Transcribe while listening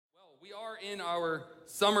We are in our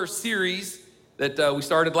summer series that we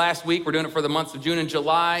started last week. We're doing it for the months of June and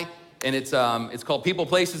July, and it's called People,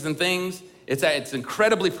 Places, and Things. It's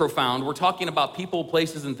incredibly profound. We're talking about people,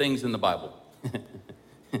 places, and things in the Bible.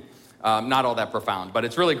 Not all that profound, but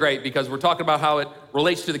it's really great because we're talking about how it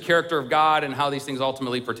relates to the character of God and how these things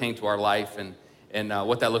ultimately pertain to our life and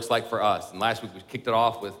what that looks like for us. And last week we kicked it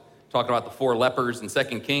off with talking about the 4 lepers in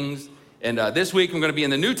 2 Kings. And this week I'm going to be in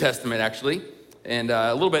the New Testament, actually, and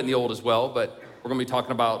a little bit in the Old as well, but we're going to be talking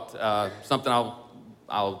about something.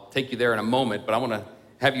 I'll take you there in a moment, but I want to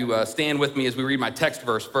have you stand with me as we read my text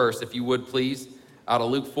verse first, if you would, please, out of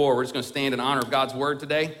Luke 4. We're just going to stand in honor of God's word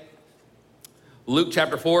today. Luke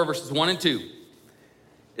chapter 4, verses 1 and 2.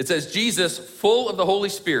 It says, Jesus, full of the Holy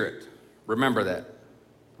Spirit, remember that,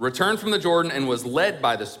 returned from the Jordan and was led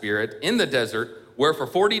by the Spirit in the desert, where for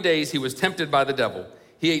 40 days he was tempted by the devil.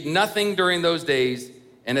 He ate nothing during those days,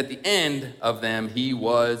 and at the end of them, he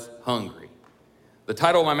was hungry. The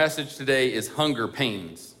title of my message today is Hunger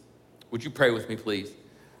Pains. Would you pray with me, please?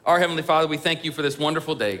 Our Heavenly Father, we thank you for this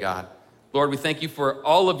wonderful day, God. Lord, we thank you for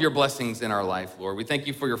all of your blessings in our life, Lord. We thank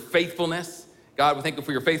you for your faithfulness. God, we thank you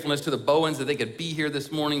for your faithfulness to the Bowens, that they could be here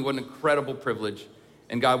this morning. What an incredible privilege.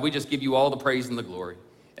 And God, we just give you all the praise and the glory.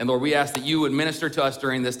 And Lord, we ask that you would minister to us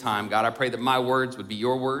during this time. God, I pray that my words would be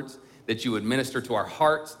your words, that you would minister to our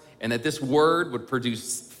hearts, and that this word would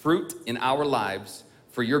produce fruit in our lives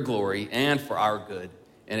for your glory and for our good.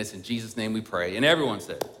 And it's in Jesus' name we pray. And everyone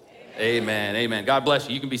said, amen, amen. God bless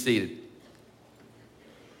you. You can be seated.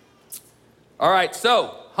 All right,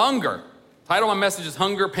 so hunger. Title of my message is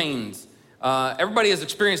Hunger Pains. Everybody has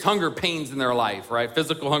experienced hunger pains in their life, right?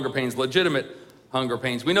 Physical hunger pains, legitimate hunger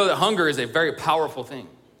pains. We know that hunger is a very powerful thing.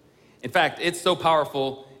 In fact, it's so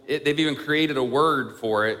powerful, they've even created a word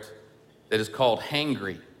for it that is called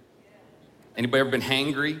hangry. Anybody ever been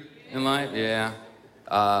hangry in life? Yeah.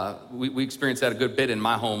 We experience that a good bit in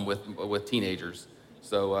my home with teenagers.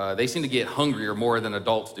 So they seem to get hungrier more than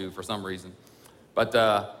adults do for some reason. But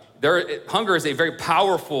hunger is a very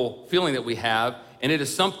powerful feeling that we have, and it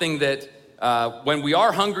is something that when we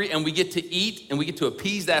are hungry and we get to eat and we get to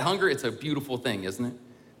appease that hunger, it's a beautiful thing, isn't it?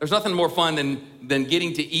 There's nothing more fun than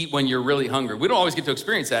getting to eat when you're really hungry. We don't always get to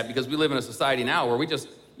experience that because we live in a society now where we just,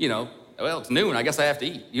 well, it's noon, I guess I have to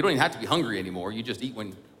eat. You don't even have to be hungry anymore. You just eat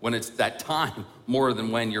when it's that time more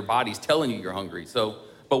than when your body's telling you you're hungry.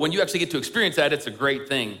 But when you actually get to experience that, it's a great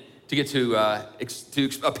thing to get to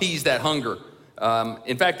appease that hunger.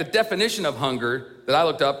 In fact, the definition of hunger that I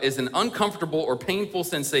looked up is an uncomfortable or painful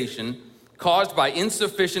sensation caused by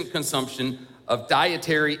insufficient consumption of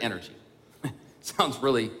dietary energy. Sounds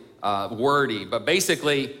really wordy, but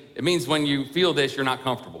basically it means when you feel this, you're not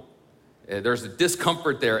comfortable. There's a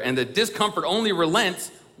discomfort there, and the discomfort only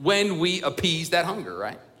relents when we appease that hunger,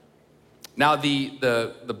 right? Now,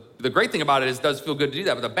 the great thing about it is it does feel good to do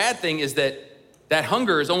that, but the bad thing is that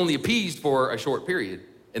hunger is only appeased for a short period,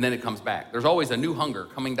 and then it comes back. There's always a new hunger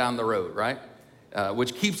coming down the road, right?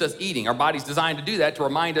 Which keeps us eating. Our body's designed to do that, to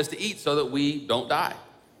remind us to eat so that we don't die.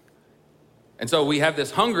 And so we have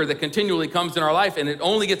this hunger that continually comes in our life, and it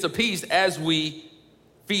only gets appeased as we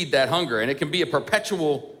feed that hunger. And it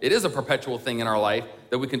is a perpetual thing in our life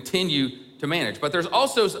that we continue to manage. But there's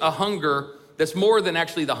also a hunger that's more than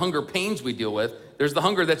actually the hunger pains we deal with. There's the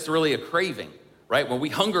hunger that's really a craving, right? When we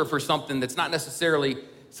hunger for something that's not necessarily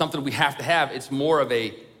something we have to have, it's more of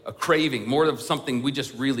a craving, more of something we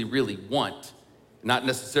just really, really want, not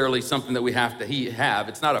necessarily something that we have to have.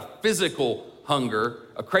 It's not a physical hunger.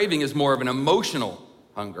 A craving is more of an emotional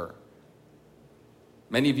hunger.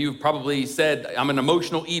 Many of you have probably said, I'm an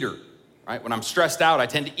emotional eater, right? When I'm stressed out, I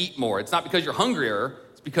tend to eat more. It's not because you're hungrier,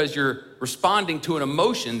 it's because you're responding to an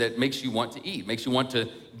emotion that makes you want to eat, makes you want to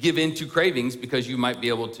give in to cravings because you might be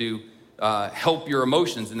able to help your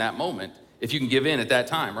emotions in that moment if you can give in at that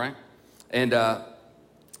time, right? And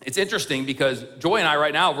it's interesting because Joy and I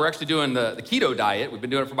right now, we're actually doing the keto diet. We've been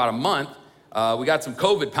doing it for about a month. We got some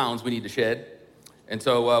COVID pounds we need to shed. And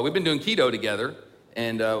so we've been doing keto together.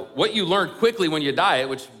 And what you learn quickly when you diet,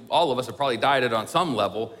 which all of us have probably dieted on some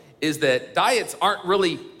level, is that diets aren't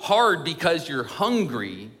really hard because you're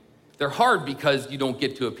hungry. They're hard because you don't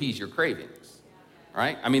get to appease your cravings,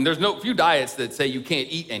 right? I mean, there's few diets that say you can't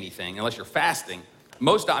eat anything unless you're fasting.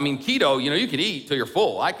 Keto, you can eat till you're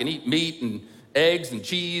full. I can eat meat and eggs and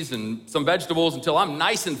cheese and some vegetables until I'm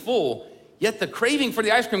nice and full, yet the craving for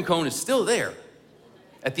the ice cream cone is still there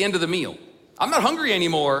at the end of the meal. I'm not hungry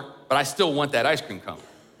anymore, but I still want that ice cream cone.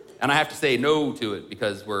 And I have to say no to it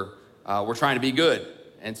because we're trying to be good.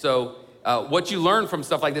 And so what you learn from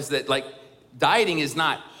stuff like this, that like dieting is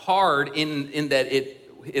not hard in that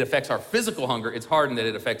it affects our physical hunger. It's hard in that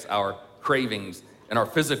it affects our cravings our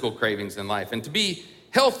physical cravings in life. And to be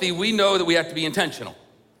healthy, we know that we have to be intentional,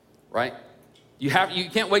 right? You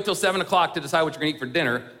can't wait till 7 o'clock to decide what you're gonna eat for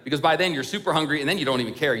dinner, because by then you're super hungry and then you don't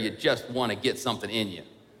even care. You just wanna get something in you.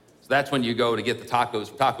 So that's when you go to get the tacos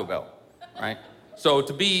from Taco Bell, right? So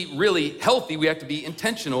to be really healthy, we have to be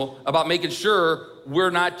intentional about making sure we're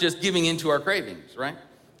not just giving into our cravings, right?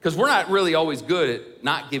 Because we're not really always good at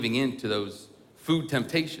not giving in to those food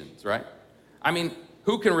temptations, right? I mean,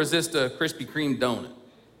 who can resist a Krispy Kreme donut?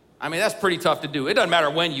 I mean, that's pretty tough to do. It doesn't matter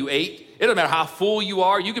when you ate. It doesn't matter how full you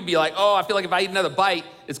are. You could be like, oh, I feel like if I eat another bite,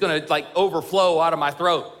 it's gonna like overflow out of my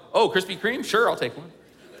throat. Oh, Krispy Kreme? Sure, I'll take one.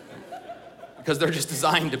 Because they're just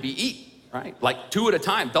designed to be eaten, right? Like 2 at a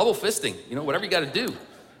time, double fisting, whatever you gotta do.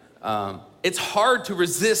 It's hard to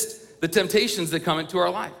resist the temptations that come into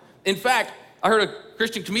our life. In fact, I heard a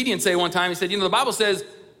Christian comedian say one time, he said, the Bible says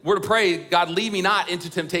we're to pray, God, lead me not into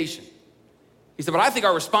temptation. He said, but I think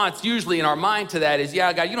our response usually in our mind to that is,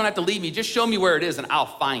 yeah, God, you don't have to lead me, just show me where it is and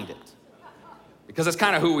I'll find it. Because that's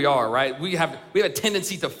kind of who we are, right? We have a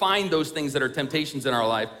tendency to find those things that are temptations in our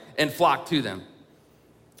life and flock to them.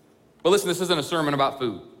 But listen, this isn't a sermon about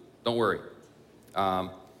food. Don't worry.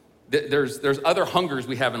 There's other hungers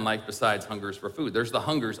we have in life besides hungers for food. There's the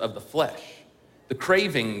hungers of the flesh, the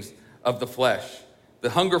cravings of the flesh, the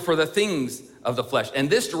hunger for the things of the flesh. And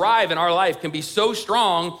this drive in our life can be so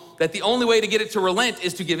strong that the only way to get it to relent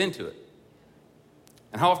is to give into it.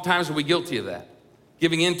 And how often times are we guilty of that?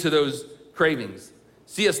 Giving into those cravings.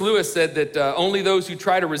 C.S. Lewis said that only those who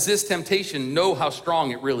try to resist temptation know how strong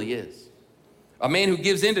it really is. A man who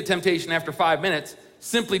gives in to temptation after 5 minutes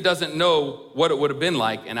simply doesn't know what it would have been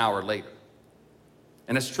like an hour later.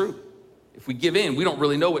 And it's true. If we give in, we don't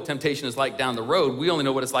really know what temptation is like down the road. We only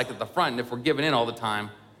know what it's like at the front. And if we're giving in all the time,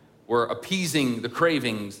 we're appeasing the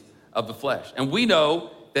cravings of the flesh. And we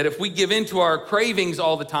know that if we give in to our cravings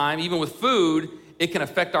all the time, even with food, it can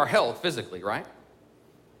affect our health physically, right?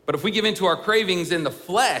 But if we give in to our cravings in the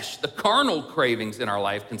flesh, the carnal cravings in our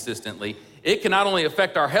life consistently, it can not only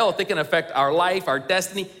affect our health, it can affect our life, our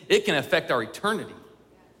destiny, it can affect our eternity.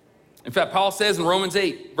 In fact, Paul says in Romans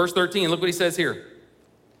 8, verse 13, look what he says here.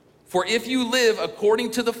 For if you live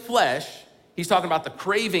according to the flesh, he's talking about the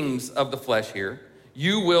cravings of the flesh here,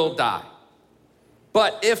 you will die.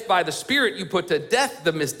 But if by the Spirit you put to death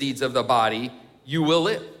the misdeeds of the body, you will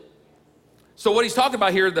live. So what he's talking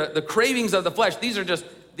about here, the cravings of the flesh, these are just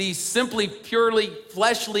these simply purely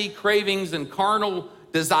fleshly cravings and carnal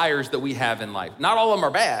desires that we have in life. Not all of them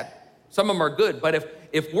are bad. Some of them are good. But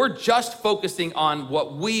if we're just focusing on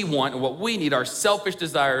what we want and what we need, our selfish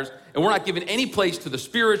desires, and we're not giving any place to the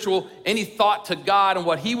spiritual, any thought to God and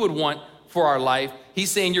what he would want for our life, he's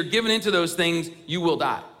saying you're giving into those things, you will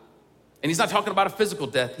die. And he's not talking about a physical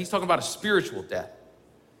death. He's talking about a spiritual death.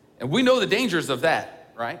 And we know the dangers of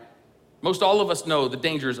that, right? Most all of us know the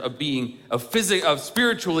dangers of of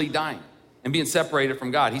spiritually dying and being separated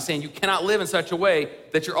from God. He's saying you cannot live in such a way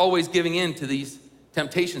that you're always giving in to these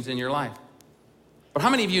temptations in your life. But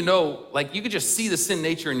how many of you know, like, you could just see the sin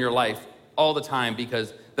nature in your life all the time,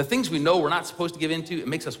 because the things we know we're not supposed to give into, it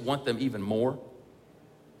makes us want them even more.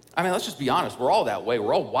 I mean, let's just be honest. We're all that way.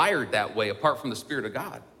 We're all wired that way apart from the Spirit of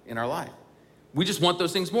God in our life. We just want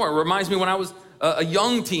those things more. It reminds me when I was a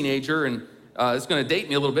young teenager, and it's going to date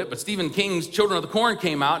me a little bit, but Stephen King's Children of the Corn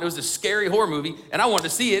came out, and it was a scary horror movie, and I wanted to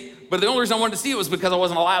see it, but the only reason I wanted to see it was because I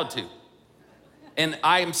wasn't allowed to. And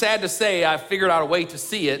I am sad to say I figured out a way to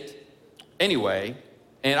see it anyway,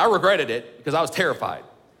 and I regretted it because I was terrified,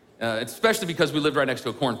 especially because we lived right next to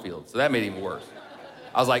a cornfield, so that made it even worse.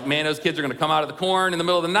 I was like, man, those kids are going to come out of the corn in the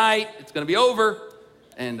middle of the night. It's going to be over.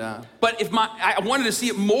 And but I wanted to see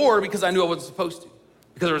it more because I knew I wasn't supposed to,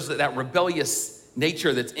 because there was that rebellious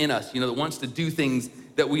nature that's in us, that wants to do things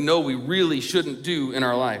that we know we really shouldn't do in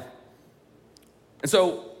our life. And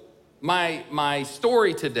so my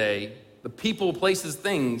story today, the people, places,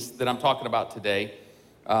 things that I'm talking about today,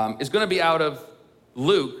 is going to be out of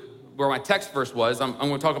Luke, where my text verse was. I'm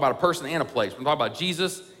going to talk about a person and a place. We're going to talk about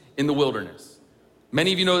Jesus in the wilderness.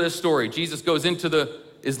 Many of you know this story. Jesus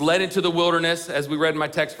is led into the wilderness, as we read in my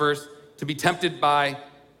text verse, to be tempted by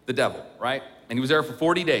the devil, right? And he was there for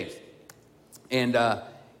 40 days. And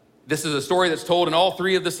this is a story that's told in all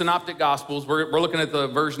three of the synoptic gospels. We're looking at the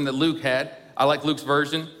version that Luke had. I like Luke's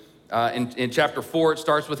version. In chapter 4, it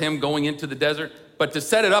starts with him going into the desert. But to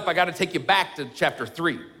set it up, I got to take you back to chapter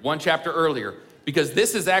 3, one chapter earlier, because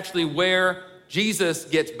this is actually where Jesus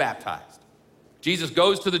gets baptized. Jesus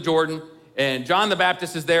goes to the Jordan, and John the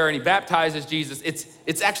Baptist is there, and he baptizes Jesus.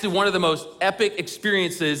 It's actually one of the most epic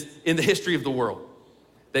experiences in the history of the world,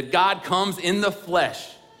 that God comes in the flesh,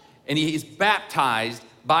 and he's baptized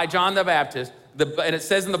by John the Baptist, And it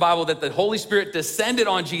says in the Bible that the Holy Spirit descended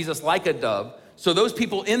on Jesus like a dove. So those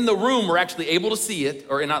people in the room were actually able to see it,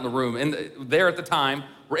 or not in the room, there at the time,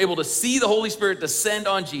 were able to see the Holy Spirit descend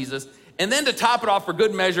on Jesus. And then to top it off for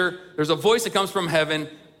good measure, there's a voice that comes from heaven,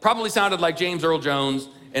 probably sounded like James Earl Jones,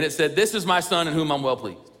 and it said, "This is my son in whom I'm well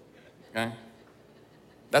pleased." Okay?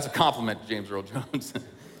 That's a compliment to James Earl Jones.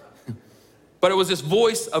 But it was this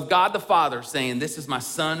voice of God the Father saying, "This is my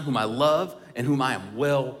son whom I love and whom I am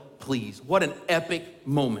well pleased." What an epic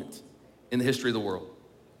moment in the history of the world.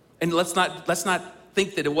 And let's not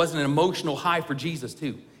think that it wasn't an emotional high for Jesus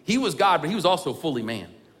too. He was God, but he was also fully man.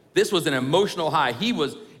 This was an emotional high.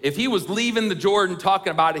 If he was leaving the Jordan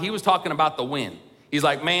talking about it, he was talking about the win. He's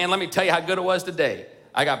like, "Man, let me tell you how good it was today.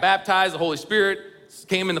 I got baptized, the Holy Spirit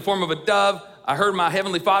came in the form of a dove. I heard my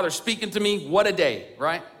Heavenly Father speaking to me. What a day,"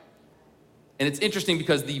 right? And it's interesting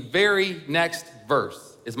because the very next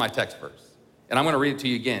verse is my text verse. And I'm gonna read it to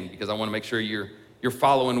you again because I wanna make sure you're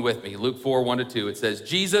following with me. Luke 4, 1-2, it says,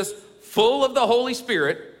 "Jesus, full of the Holy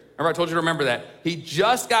Spirit," remember I told you to remember that. He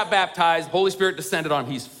just got baptized, Holy Spirit descended on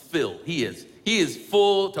him, he's filled, he is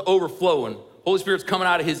full to overflowing. Holy Spirit's coming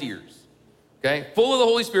out of his ears, okay? Full of the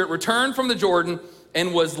Holy Spirit, returned from the Jordan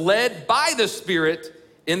and was led by the Spirit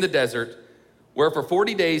in the desert, where for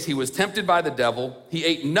 40 days he was tempted by the devil. He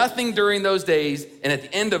ate nothing during those days, and at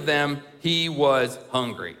the end of them, he was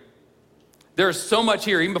hungry. There's so much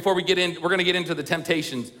here, even before we get in, we're gonna get into the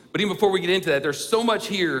temptations, but even before we get into that, there's so much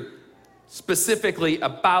here specifically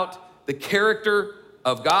about the character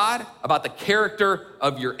of God, about the character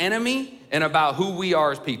of your enemy, and about who we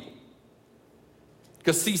are as people.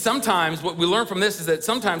 Because see, sometimes what we learn from this is that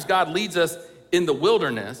sometimes God leads us in the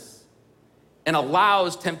wilderness and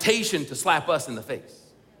allows temptation to slap us in the face.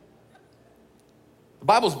 The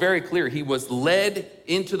Bible's very clear. He was led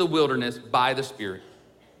into the wilderness by the Spirit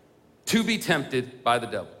to be tempted by the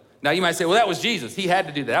devil. Now you might say, well, that was Jesus. He had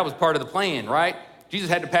to do that. That was part of the plan, right? Jesus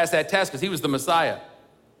had to pass that test because he was the Messiah.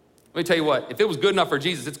 Let me tell you what, if it was good enough for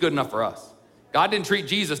Jesus, it's good enough for us. God didn't treat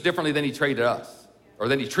Jesus differently than he treated us, or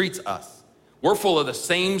than he treats us. We're full of the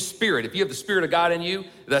same Spirit. If you have the Spirit of God in you,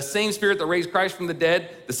 the same Spirit that raised Christ from the dead,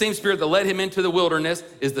 the same Spirit that led him into the wilderness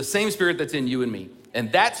is the same Spirit that's in you and me.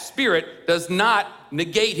 And that Spirit does not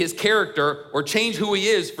negate his character or change who he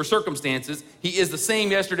is for circumstances. He is the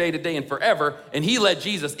same yesterday, today, and forever. And he led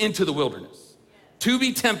Jesus into the wilderness to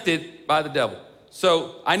be tempted by the devil.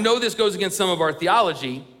 So I know this goes against some of our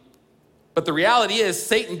theology, but the reality is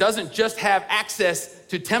Satan doesn't just have access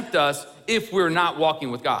to tempt us if we're not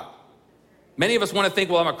walking with God. Many of us want to think,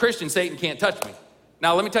 well, I'm a Christian, Satan can't touch me.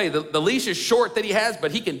 Now, let me tell you, the leash is short that he has,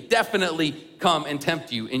 but he can definitely come and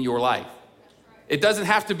tempt you in your life. It doesn't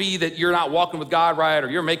have to be that you're not walking with God right, or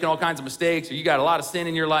you're making all kinds of mistakes, or you got a lot of sin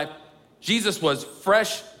in your life. Jesus was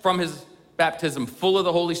fresh from his baptism, full of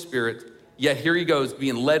the Holy Spirit, yet here he goes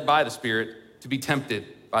being led by the Spirit to be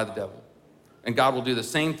tempted by the devil. And God will do the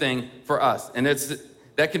same thing for us. And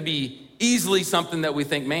that can be easily something that we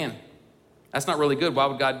think, man, that's not really good. Why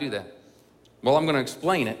would God do that? Well, I'm gonna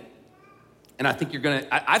explain it. And I think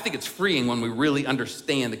I think it's freeing when we really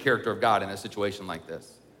understand the character of God in a situation like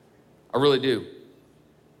this. I really do.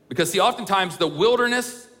 Because see, oftentimes the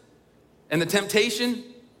wilderness and the temptation,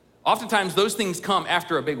 oftentimes those things come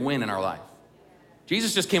after a big win in our life.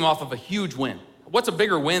 Jesus just came off of a huge win. What's a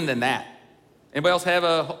bigger win than that? Anybody else have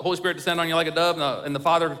a Holy Spirit descend on you like a dove and the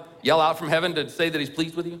Father yell out from heaven to say that he's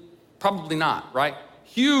pleased with you? Probably not, right?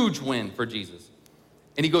 Huge win for Jesus.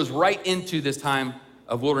 And he goes right into this time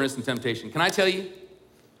of wilderness and temptation. Can I tell you,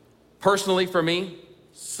 personally for me,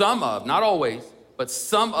 not always, but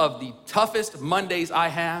some of the toughest Mondays I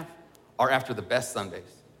have are after the best Sundays.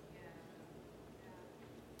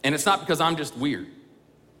 And it's not because I'm just weird.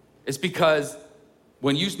 It's because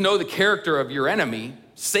when you know the character of your enemy,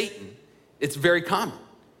 Satan, it's very common.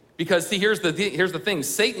 Because see, here's the thing.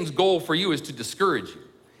 Satan's goal for you is to discourage you.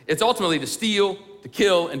 It's ultimately to steal, to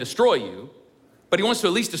kill, and destroy you. But he wants to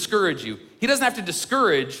at least discourage you. He doesn't have to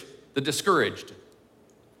discourage the discouraged.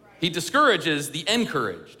 He discourages the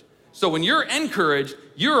encouraged. So when you're encouraged,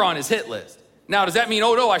 you're on his hit list. Now, does that mean,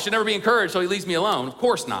 oh no, I should never be encouraged, so he leaves me alone? Of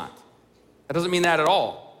course not. That doesn't mean that at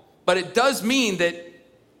all. But it does mean that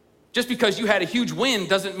just because you had a huge win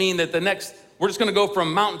doesn't mean that we're just gonna go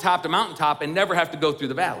from mountaintop to mountaintop and never have to go through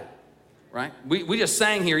the valley, right? We just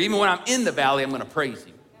sang here, even when I'm in the valley, I'm gonna praise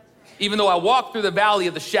you. Even though I walk through the valley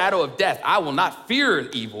of the shadow of death, I will not fear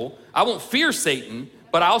evil. I won't fear Satan,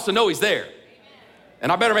 but I also know he's there.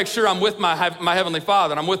 And I better make sure I'm with my Heavenly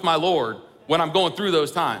Father and I'm with my Lord when I'm going through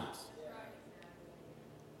those times.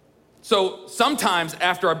 So sometimes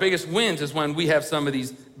after our biggest wins is when we have some of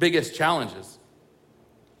these biggest challenges.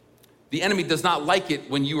 The enemy does not like it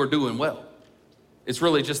when you are doing well. It's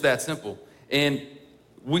really just that simple. And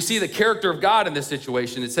we see the character of God in this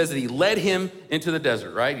situation. It says that he led him into the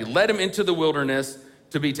desert, right? He led him into the wilderness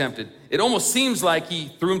to be tempted. It almost seems like he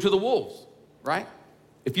threw him to the wolves, right?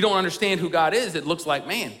 If you don't understand who God is, it looks like,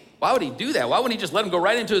 man, why would he do that? Why wouldn't he just let him go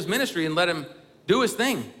right into his ministry and let him do his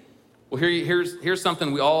thing? Well, here's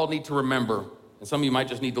something we all need to remember, and some of you might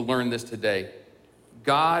just need to learn this today.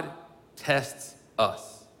 God tests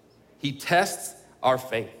us. He tests our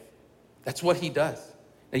faith. That's what he does.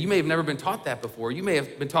 Now, you may have never been taught that before. You may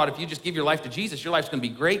have been taught if you just give your life to Jesus, your life's gonna be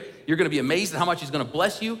great. You're gonna be amazed at how much he's gonna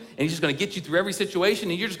bless you, and he's just gonna get you through every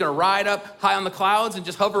situation, and you're just gonna ride up high on the clouds and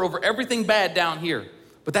just hover over everything bad down here.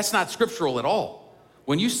 But that's not scriptural at all.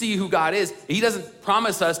 When you see who God is, he doesn't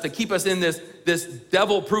promise us to keep us in this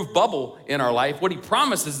devil-proof bubble in our life. What he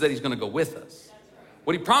promises is that he's gonna go with us.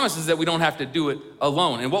 What he promises is that we don't have to do it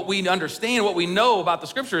alone. And what we understand, what we know about the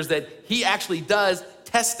scripture is that he actually does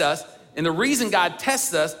test us. And the reason God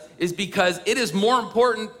tests us is because it is more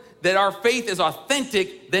important that our faith is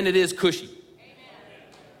authentic than it is cushy.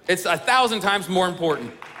 It's 1,000 times more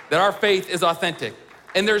important that our faith is authentic.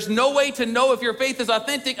 And there's no way to know if your faith is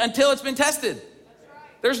authentic until it's been tested.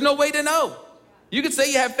 There's no way to know. You could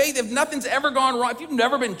say you have faith if nothing's ever gone wrong. If you've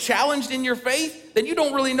never been challenged in your faith, then you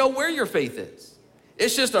don't really know where your faith is.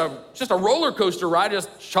 It's just a roller coaster ride,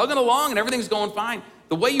 just chugging along and everything's going fine.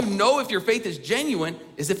 The way you know if your faith is genuine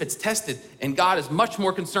is if it's tested. And God is much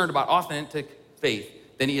more concerned about authentic faith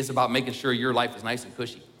than he is about making sure your life is nice and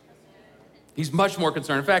cushy. He's much more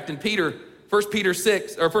concerned. In fact, in 1 Peter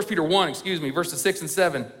 1, verses 6 and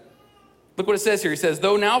 7, look what it says here. He says,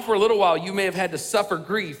 though now for a little while you may have had to suffer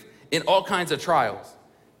grief in all kinds of trials.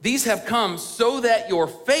 These have come so that your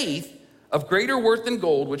faith, of greater worth than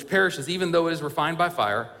gold, which perishes even though it is refined by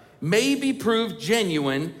fire, may be proved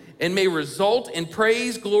genuine and may result in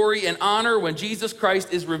praise, glory, and honor when Jesus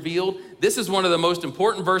Christ is revealed. This is one of the most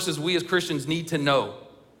important verses we as Christians need to know,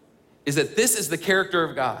 is that this is the character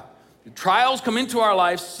of God. The trials come into our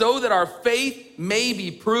lives so that our faith may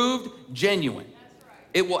be proved genuine.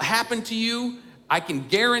 It will happen to you. I can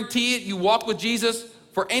guarantee it. You walk with Jesus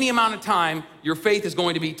for any amount of time, your faith is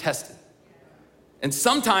going to be tested. And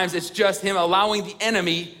sometimes it's just him allowing the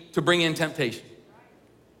enemy to bring in temptation,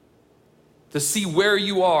 to see where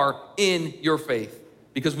you are in your faith,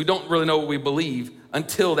 because we don't really know what we believe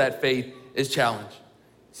until that faith is challenged.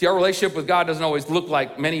 See, our relationship with God doesn't always look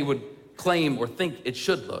like many would claim or think it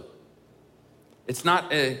should look. It's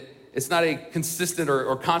not a consistent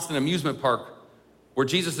or constant amusement park where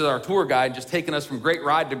Jesus is our tour guide, just taking us from great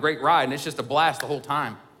ride to great ride, and it's just a blast the whole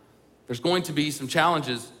time. There's going to be some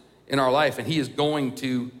challenges in our life, and he is going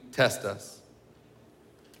to test us.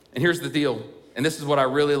 And here's the deal, and this is what I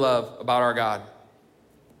really love about our God.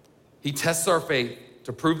 He tests our faith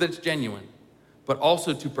to prove that it's genuine, but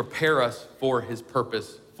also to prepare us for his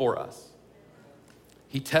purpose for us.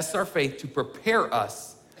 He tests our faith to prepare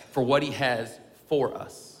us for what he has for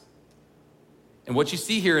us. And what you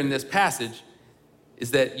see here in this passage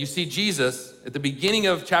is that you see Jesus at the beginning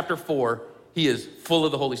of chapter 4, he is full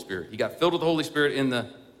of the Holy Spirit. He got filled with the Holy Spirit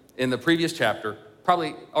in the previous chapter.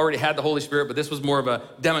 Probably already had the Holy Spirit, but this was more of a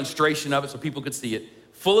demonstration of it so people could see it.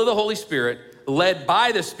 Full of the Holy Spirit, led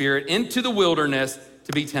by the Spirit into the wilderness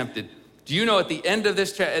to be tempted. Do you know at the end of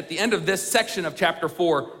this section of chapter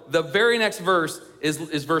 4, the very next verse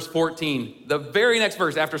is verse 14. The very next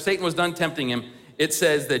verse, after Satan was done tempting him, it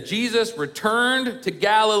says that Jesus returned to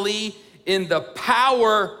Galilee in the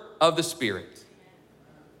power of the Spirit.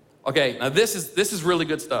 Okay, now this is really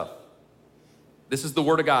good stuff. This is the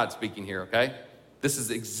word of God speaking here, okay? This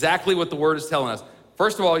is exactly what the word is telling us.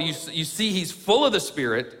 First of all, you see he's full of the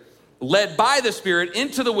Spirit, led by the Spirit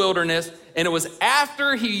into the wilderness, and it was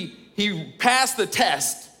after he passed the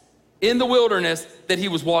test in the wilderness that he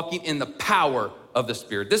was walking in the power of the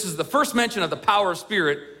Spirit. This is the first mention of the power of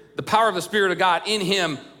Spirit, the power of the Spirit of God in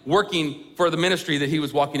him working for the ministry that he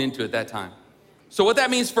was walking into at that time. So what that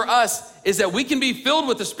means for us is that we can be filled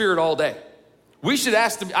with the Spirit all day. We should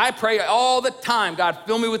I pray all the time, God,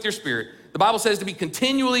 fill me with your Spirit. The Bible says to be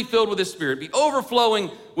continually filled with his Spirit, be overflowing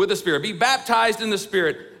with the Spirit, be baptized in the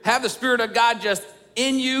Spirit, have the Spirit of God just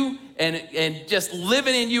in you and just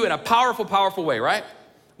living in you in a powerful, powerful way, right?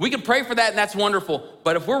 We can pray for that, and that's wonderful.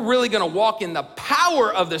 But if we're really gonna walk in the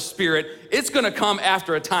power of the Spirit, it's gonna come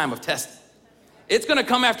after a time of testing. It's gonna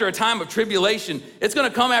come after a time of tribulation. It's gonna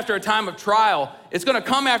come after a time of trial. It's gonna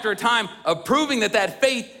come after a time of proving that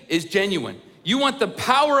faith is genuine. You want the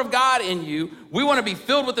power of God in you. We wanna be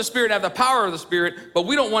filled with the Spirit, have the power of the Spirit, but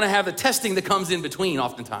we don't wanna have the testing that comes in between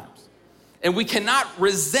oftentimes. And we cannot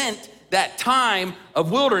resent that time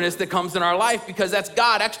of wilderness that comes in our life, because that's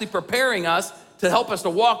God actually preparing us to help us to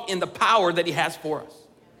walk in the power that he has for us.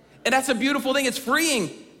 And that's a beautiful thing. It's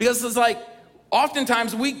freeing because it's like,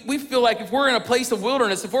 oftentimes we feel like if we're in a place of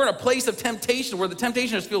wilderness, if we're in a place of temptation where the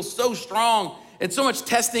temptation just feels so strong and so much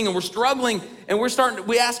testing and we're struggling and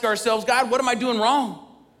we ask ourselves, God, what am I doing wrong?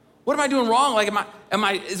 What am I doing wrong? Like,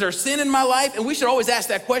 is there sin in my life? And we should always ask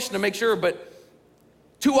that question to make sure, but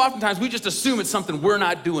too oftentimes we just assume it's something we're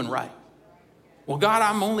not doing right. Well, God,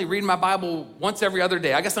 I'm only reading my Bible once every other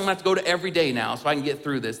day. I guess I'm gonna have to go to every day now so I can get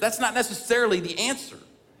through this. That's not necessarily the answer.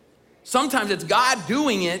 Sometimes it's God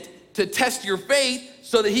doing it to test your faith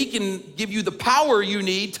so that he can give you the power you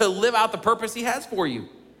need to live out the purpose he has for you.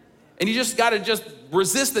 And you just gotta just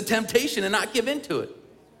resist the temptation and not give into it.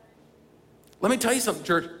 Let me tell you something,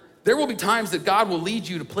 church. There will be times that God will lead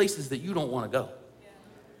you to places that you don't wanna go.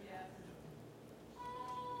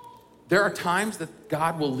 There are times that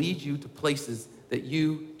God will lead you to places that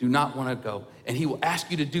you do not want to go. And he will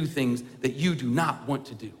ask you to do things that you do not want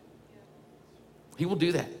to do. He will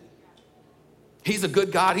do that. He's a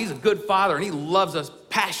good God. He's a good Father, and he loves us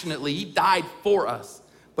passionately. He died for us.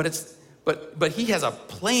 But he has a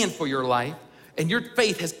plan for your life, and your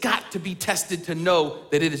faith has got to be tested to know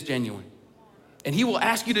that it is genuine. And he will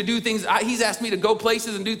ask you to do things. He's asked me to go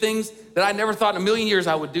places and do things that I never thought in a million years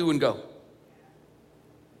I would do and go.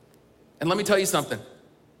 And let me tell you something.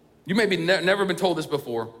 You may be never been told this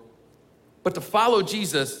before, but to follow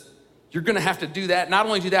Jesus, you're gonna have to do that. Not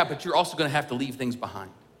only do that, but you're also gonna have to leave things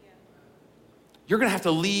behind. You're gonna have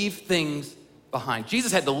to leave things behind.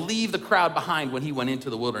 Jesus had to leave the crowd behind when he went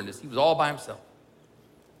into the wilderness. He was all by himself.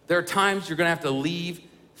 There are times you're gonna have to leave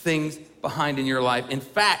things behind in your life. In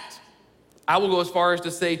fact, I will go as far as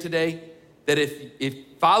to say today that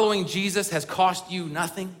if following Jesus has cost you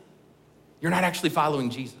nothing, you're not actually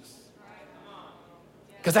following Jesus.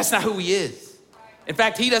 Because that's not who he is. In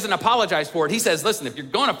fact, he doesn't apologize for it. He says, listen, if you're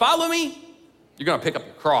gonna follow me, you're gonna pick up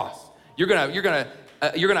your cross. You're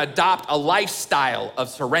gonna adopt a lifestyle of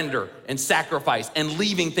surrender and sacrifice and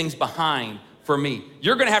leaving things behind for me.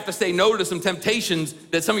 You're gonna have to say no to some temptations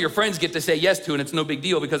that some of your friends get to say yes to, and it's no big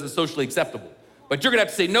deal because it's socially acceptable. But you're gonna have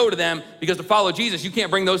to say no to them because to follow Jesus, you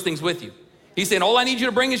can't bring those things with you. He's saying, all I need you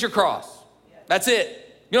to bring is your cross. That's it.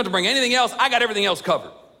 You don't have to bring anything else. I got everything else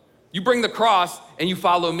covered. You bring the cross and you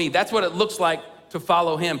follow me. That's what it looks like to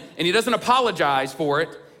follow him. And he doesn't apologize for it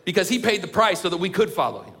because he paid the price so that we could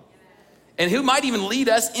follow him. And he might even lead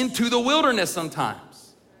us into the wilderness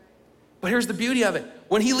sometimes. But here's the beauty of it.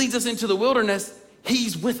 When he leads us into the wilderness,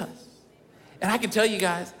 he's with us. And I can tell you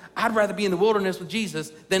guys, I'd rather be in the wilderness with Jesus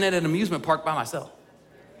than at an amusement park by myself.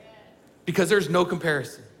 Because there's no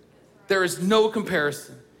comparison. There is no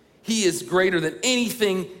comparison. He is greater than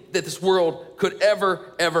anything that this world could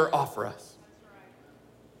ever offer us.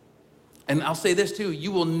 And I'll say this too,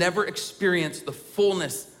 you will never experience the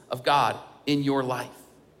fullness of God in your life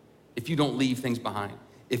if you don't leave things behind,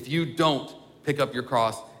 if you don't pick up your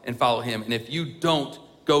cross and follow him, and if you don't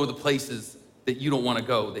go the places that you don't want to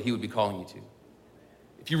go that he would be calling you to.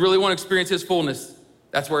 If you really want to experience his fullness,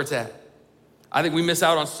 that's where it's at. I think we miss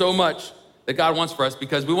out on so much that God wants for us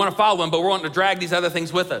because we want to follow him, but we're wanting to drag these other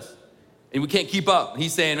things with us. And we can't keep up.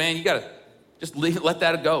 He's saying, man, you gotta just let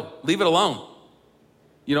that go. Leave it alone.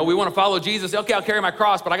 You know, we wanna follow Jesus. Okay, I'll carry my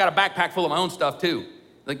cross, but I got a backpack full of my own stuff too.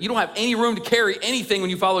 Like, you don't have any room to carry anything when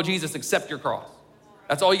you follow Jesus except your cross.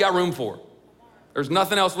 That's all you got room for. There's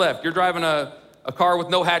nothing else left. You're driving a car with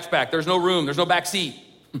no hatchback. There's no room, there's no back seat.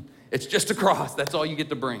 It's just a cross. That's all you get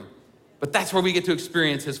to bring. But that's where we get to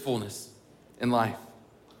experience his fullness in life.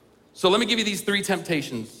 So let me give you these 3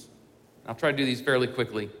 temptations. I'll try to do these fairly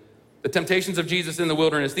quickly. The temptations of Jesus in the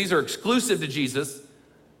wilderness, these are exclusive to Jesus,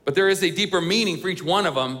 but there is a deeper meaning for each one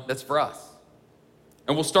of them that's for us.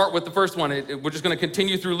 And we'll start with the first one. We're just gonna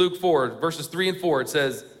continue through Luke 4, verses 3 and 4. It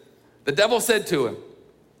says, the devil said to him,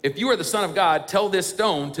 if you are the Son of God, tell this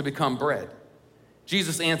stone to become bread.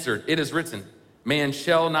 Jesus answered, it is written, man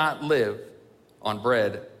shall not live on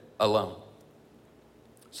bread alone.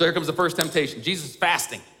 So here comes the first temptation. Jesus is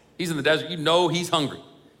fasting. He's in the desert. You know he's hungry. Have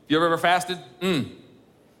you ever fasted?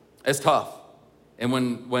 It's tough. And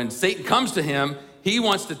when Satan comes to him, he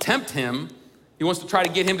wants to tempt him. He wants to try to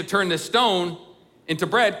get him to turn this stone into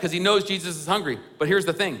bread because he knows Jesus is hungry. But here's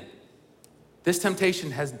the thing. This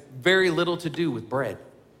temptation has very little to do with bread.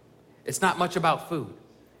 It's not much about food.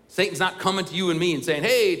 Satan's not coming to you and me and saying,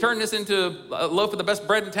 hey, turn this into a loaf of the best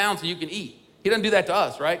bread in town so you can eat. He doesn't do that to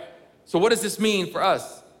us, right? So what does this mean for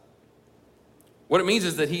us? What it means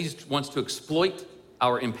is that he wants to exploit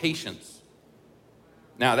our impatience.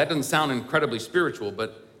 Now, that doesn't sound incredibly spiritual,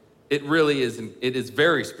 but it really is. It is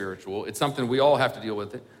very spiritual. It's something we all have to deal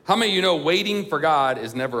with. How many of you know waiting for God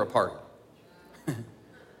is never a party?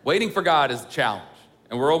 Waiting for God is a challenge.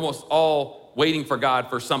 And we're almost all waiting for God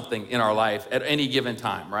for something in our life at any given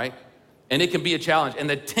time, right? And it can be a challenge. And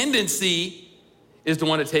the tendency is to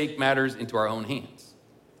want to take matters into our own hands.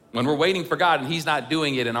 When we're waiting for God and he's not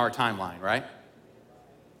doing it in our timeline, right?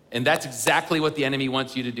 And that's exactly what the enemy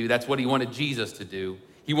wants you to do. That's what he wanted Jesus to do.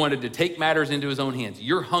 He wanted to take matters into his own hands.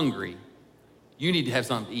 You're hungry. You need to have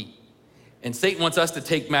something to eat. And Satan wants us to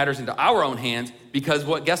take matters into our own hands because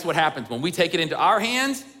guess what happens? When we take it into our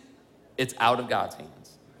hands, it's out of God's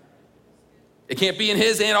hands. It can't be in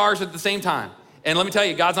his and ours at the same time. And let me tell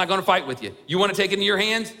you, God's not gonna fight with you. You wanna take it into your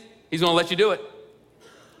hands? He's gonna let you do it.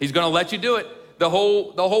 He's gonna let you do it. The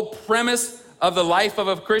whole premise of the life of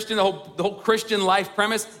a Christian, the whole Christian life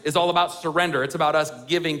premise is all about surrender. It's about us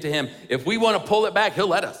giving to him. If we wanna pull it back, he'll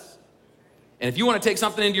let us. And if you wanna take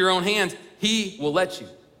something into your own hands, he will let you.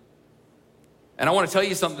 And I wanna tell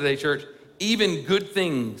you something today, church. Even good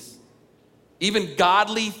things, even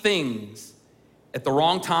godly things at the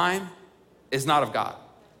wrong time is not of God.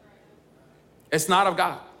 It's not of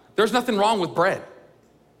God. There's nothing wrong with bread,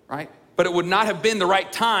 right? But it would not have been the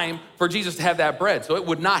right time for Jesus to have that bread. So it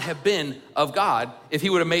would not have been of God if he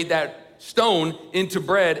would have made that stone into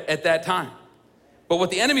bread at that time. But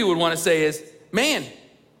what the enemy would want to say is, man,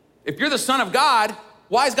 if you're the Son of God,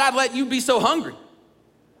 why is God letting you be so hungry?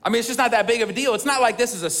 I mean, it's just not that big of a deal. It's not like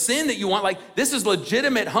this is a sin that you want. Like, this is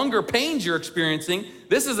legitimate hunger pains you're experiencing.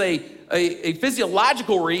 This is a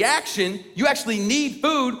physiological reaction. You actually need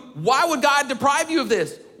food. Why would God deprive you of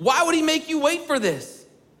this? Why would he make you wait for this?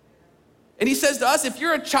 And he says to us, if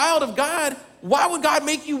you're a child of God, why would God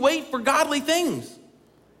make you wait for godly things?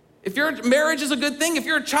 If your marriage is a good thing, if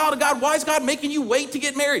you're a child of God, why is God making you wait to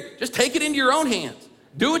get married? Just take it into your own hands.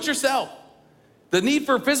 Do it yourself. The need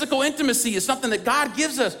for physical intimacy is something that God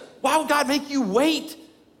gives us. Why would God make you wait?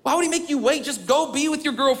 Why would he make you wait? Just go be with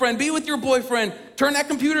your girlfriend, be with your boyfriend, turn that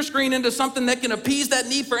computer screen into something that can appease that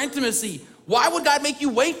need for intimacy. Why would God make you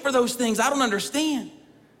wait for those things? I don't understand.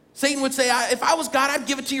 Satan would say, if I was God, I'd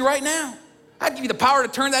give it to you right now. I'd give you the power to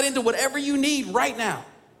turn that into whatever you need right now.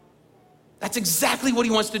 That's exactly what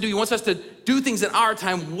he wants to do. He wants us to do things in our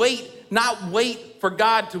time, not wait for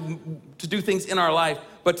God to do things in our life,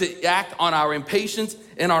 but to act on our impatience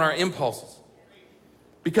and on our impulses.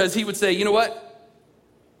 Because he would say, you know what?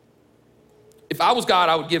 If I was God,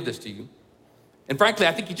 I would give this to you. And frankly,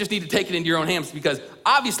 I think you just need to take it into your own hands because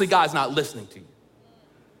obviously God's not listening to you.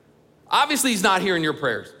 Obviously he's not hearing your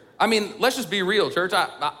prayers. I mean, let's just be real, church.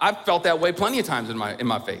 I've felt that way plenty of times in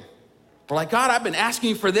my faith. We're like, God, I've been asking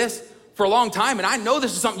you for this for a long time, and I know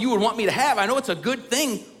this is something you would want me to have. I know it's a good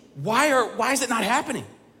thing. Why is it not happening?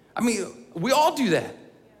 I mean, we all do that.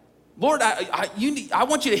 Lord, I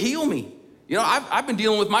want you to heal me. You know, I've been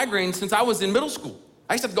dealing with migraines since I was in middle school.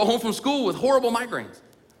 I used to have to go home from school with horrible migraines.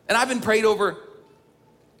 And I've been prayed over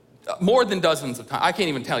more than dozens of times. I can't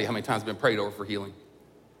even tell you how many times I've been prayed over for healing.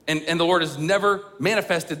 And the Lord has never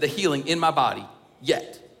manifested the healing in my body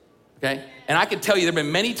yet, okay? And I can tell you there have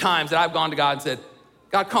been many times that I've gone to God and said,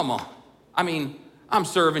 God, come on. I mean, I'm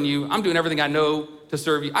serving you. I'm doing everything I know to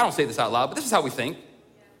serve you. I don't say this out loud, but this is how we think.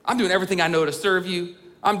 I'm doing everything I know to serve you.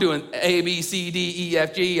 I'm doing A, B, C, D, E,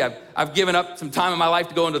 F, G. I've given up some time in my life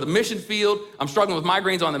to go into the mission field. I'm struggling with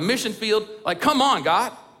migraines on the mission field. Like, come on,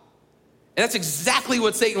 God. And that's exactly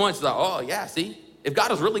what Satan wants. He's like, oh, yeah, see? If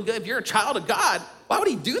God was really good, if you're a child of God, why would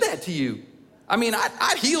he do that to you? I mean,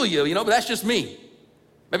 I'd heal you, but that's just me.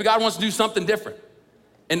 Maybe God wants to do something different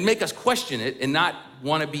and make us question it and not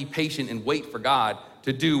want to be patient and wait for God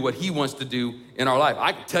to do what he wants to do in our life.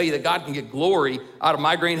 I can tell you that God can get glory out of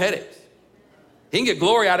migraine headaches. He can get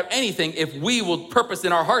glory out of anything if we will purpose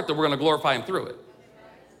in our heart that we're going to glorify him through it.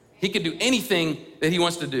 He can do anything that he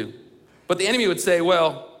wants to do. But the enemy would say,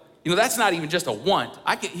 well, that's not even just a want.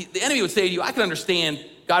 The enemy would say to you, I can understand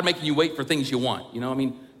God making you wait for things you want.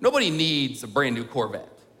 Nobody needs a brand new Corvette.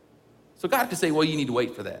 So God could say, well, you need to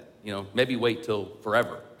wait for that. Maybe wait till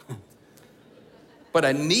forever. But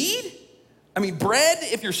a need? I mean, bread,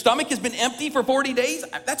 if your stomach has been empty for 40 days,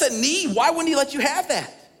 that's a need. Why wouldn't he let you have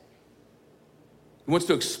that? He wants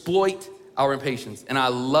to exploit our impatience. And I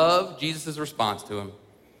love Jesus' response to him.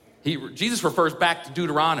 Jesus refers back to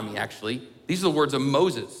Deuteronomy, actually. These are the words of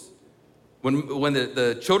Moses. When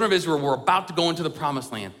the children of Israel were about to go into the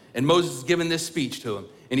promised land, and Moses is giving this speech to them,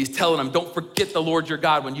 and he's telling them, don't forget the Lord your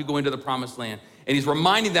God when you go into the promised land. And he's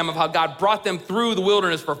reminding them of how God brought them through the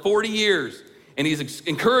wilderness for 40 years. And he's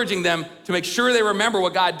encouraging them to make sure they remember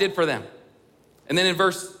what God did for them. And then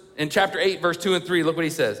in chapter 8, verse 2 and 3, look what he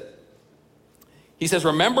says. He says,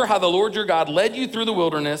 remember how the Lord your God led you through the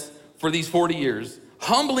wilderness for these 40 years,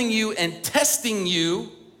 humbling you and testing you.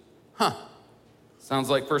 Sounds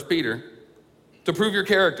like 1 Peter. to prove your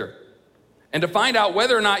character and to find out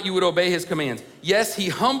whether or not you would obey his commands. Yes, he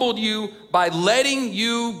humbled you by letting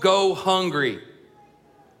you go hungry.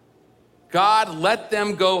 God let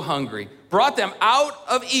them go hungry, brought them out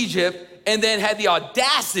of Egypt, and then had the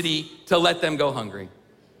audacity to let them go hungry.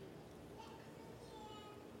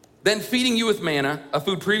 Then feeding you with manna, a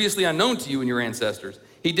food previously unknown to you and your ancestors.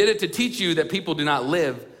 He did it to teach you that people do not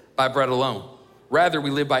live by bread alone. Rather,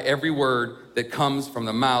 we live by every word that comes from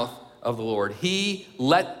the mouth of the Lord. He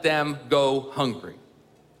let them go hungry.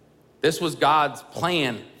 This was God's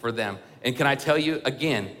plan for them. And can I tell you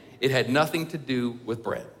again, it had nothing to do with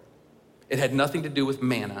bread. It had nothing to do with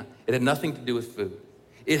manna. It had nothing to do with food.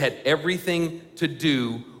 It had everything to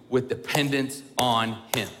do with dependence on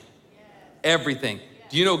him. Everything.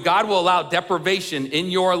 Do you know God will allow deprivation in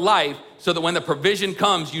your life so that when the provision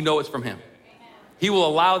comes, you know it's from him? He will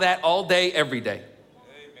allow that all day, every day.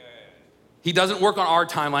 He doesn't work on our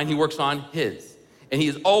timeline, he works on his. And he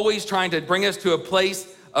is always trying to bring us to a place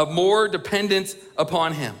of more dependence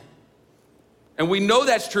upon him. And we know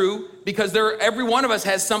that's true because every one of us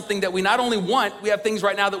has something that we not only want, we have things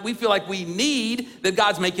right now that we feel like we need that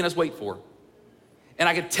God's making us wait for. And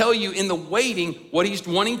I can tell you in the waiting, what he's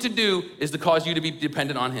wanting to do is to cause you to be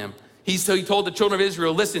dependent on him. So he told the children of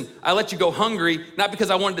Israel, listen, I let you go hungry, not because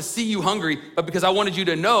I wanted to see you hungry, but because I wanted you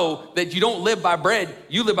to know that you don't live by bread,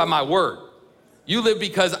 you live by my word. You live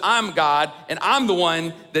because I'm God, and I'm the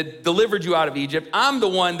one that delivered you out of Egypt. I'm the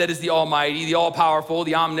one that is the Almighty, the all-powerful,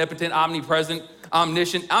 the omnipotent, omnipresent,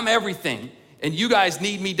 omniscient. I'm everything, and you guys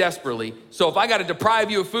need me desperately. So if I got to deprive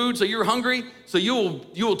you of food so you're hungry, so you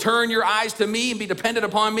will turn your eyes to me and be dependent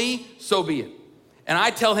upon me, so be it. And I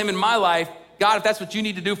tell him in my life, God, if that's what you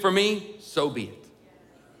need to do for me, so be it.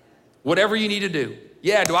 Whatever you need to do.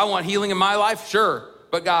 Yeah, do I want healing in my life? Sure.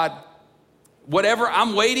 But God, whatever,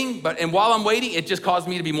 I'm waiting, and while I'm waiting, it just caused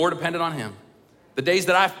me to be more dependent on him. The days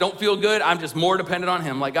that I don't feel good, I'm just more dependent on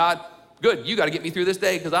him. Like, God, good, you got to get me through this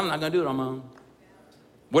day because I'm not going to do it on my own.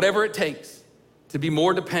 Whatever it takes to be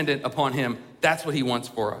more dependent upon him, that's what he wants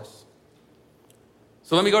for us.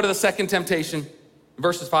 So let me go to the second temptation,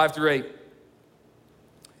 verses 5-8.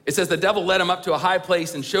 It says, the devil led him up to a high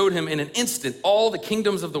place and showed him in an instant all the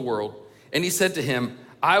kingdoms of the world. And he said to him,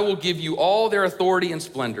 I will give you all their authority and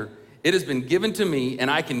splendor. It has been given to me, and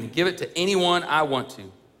I can give it to anyone I want to.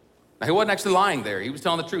 Now, he wasn't actually lying there. He was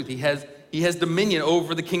telling the truth. He has dominion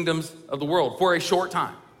over the kingdoms of the world for a short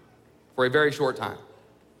time, for a very short time.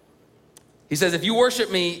 He says, if you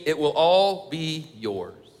worship me, it will all be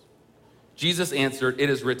yours. Jesus answered, it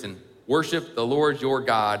is written, worship the Lord your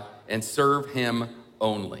God and serve him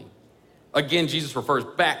only. Again, Jesus refers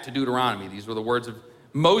back to Deuteronomy. These were the words of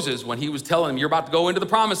Moses when he was telling him, you're about to go into the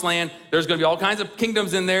promised land. There's going to be all kinds of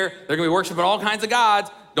kingdoms in there. They're going to be worshiping all kinds of gods.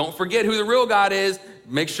 Don't forget who the real God is.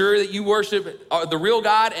 Make sure that you worship the real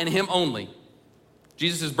God and him only.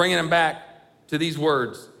 Jesus is bringing him back to these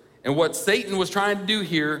words. And what Satan was trying to do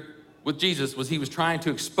here with Jesus was he was trying to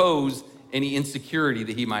expose any insecurity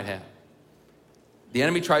that he might have. The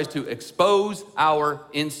enemy tries to expose our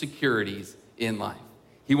insecurities in life.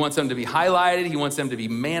 He wants them to be highlighted. He wants them to be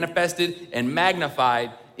manifested and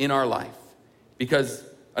magnified in our life. Because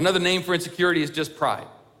another name for insecurity is just pride.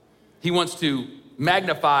 He wants to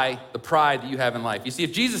magnify the pride that you have in life. You see,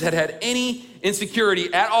 if Jesus had had any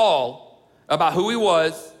insecurity at all about who he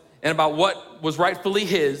was and about what was rightfully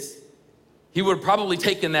his, he would have probably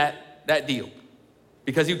taken that deal.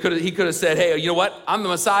 Because he could have said, hey, you know what? I'm the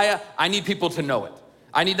Messiah. I need people to know it.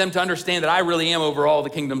 I need them to understand that I really am over all the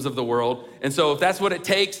kingdoms of the world. And so if that's what it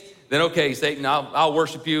takes, then okay, Satan, I'll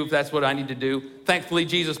worship you if that's what I need to do. Thankfully,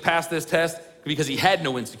 Jesus passed this test because he had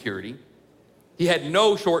no insecurity. He had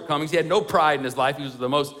no shortcomings. He had no pride in his life. He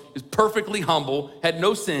was perfectly humble, had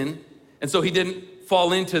no sin. And so he didn't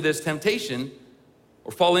fall into this temptation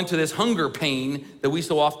or fall into this hunger pain that we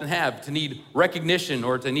so often have, to need recognition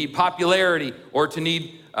or to need popularity or to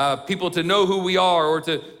need people to know who we are or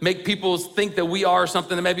to make people think that we are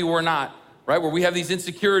something that maybe we're not, right? Where we have these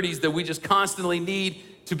insecurities that we just constantly need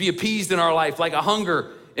to be appeased in our life, like a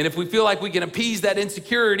hunger. And if we feel like we can appease that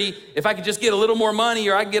insecurity, if I could just get a little more money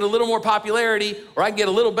or I can get a little more popularity or I can get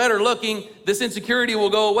a little better looking, this insecurity will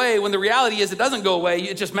go away, when the reality is it doesn't go away,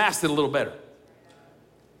 it just masks it a little better.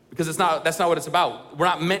 Because that's not what it's about. We're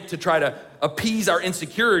not meant to try to appease our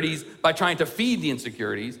insecurities by trying to feed the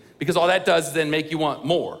insecurities, because all that does is then make you want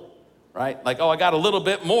more, right? Like, oh, I got a little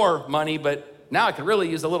bit more money, but now I could really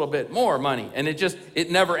use a little bit more money. And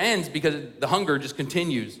it never ends because the hunger just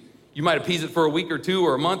continues. You might appease it for a week or two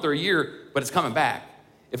or a month or a year, but it's coming back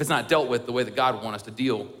if it's not dealt with the way that God would want us to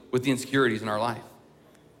deal with the insecurities in our life.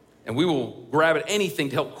 And we will grab at anything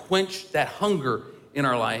to help quench that hunger in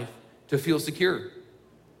our life, to feel secure.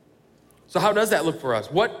 So how does that look for us?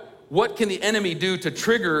 What can the enemy do to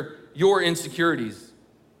trigger your insecurities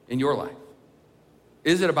in your life?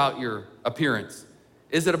 Is it about your appearance?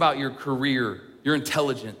 Is it about your career, your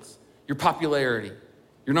intelligence, your popularity,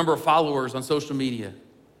 your number of followers on social media?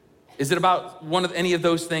 Is it about any of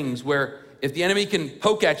those things where if the enemy can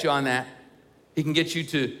poke at you on that, he can get you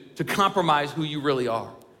to compromise who you really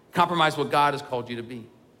are, compromise what God has called you to be?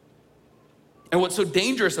 And what's so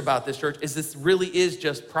dangerous about this, church, is this really is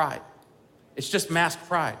just pride. It's just masked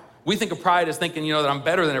pride. We think of pride as thinking, that I'm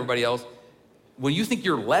better than everybody else. When you think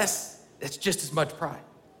you're less, it's just as much pride.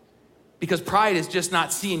 Because pride is just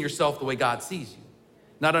not seeing yourself the way God sees you,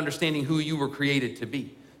 not understanding who you were created to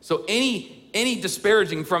be. So any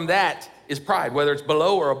disparaging from that is pride, whether it's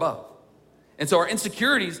below or above. And so our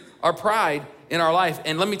insecurities are pride in our life.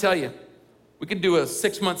 And let me tell you, we could do a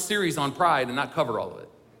 6-month series on pride and not cover all of it.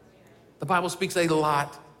 The Bible speaks a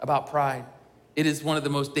lot about pride. It is one of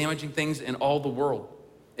the most damaging things in all the world.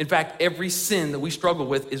 In fact, every sin that we struggle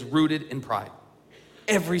with is rooted in pride.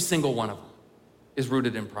 Every single one of them is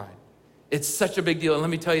rooted in pride. It's such a big deal. And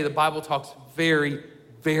let me tell you, the Bible talks very,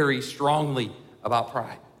 very strongly about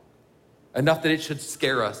pride. Enough that it should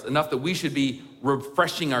scare us, enough that we should be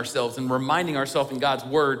refreshing ourselves and reminding ourselves in God's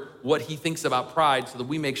word what he thinks about pride so that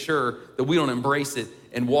we make sure that we don't embrace it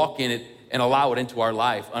and walk in it and allow it into our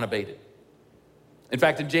life unabated. In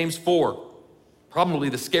fact, in James 4, probably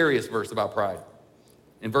the scariest verse about pride,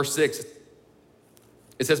 in verse 6,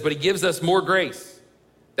 it says, "But he gives us more grace.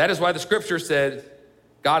 That is why the scripture said,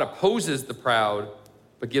 God opposes the proud,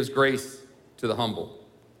 but gives grace to the humble."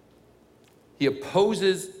 He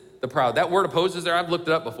opposes the proud. That word opposes there, I've looked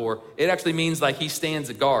it up before. It actually means like he stands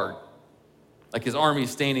a guard, like his army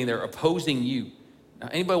is standing there opposing you. Now,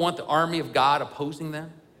 anybody want the army of God opposing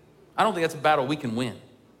them? I don't think that's a battle we can win.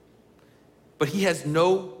 But he has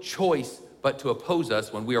no choice but to oppose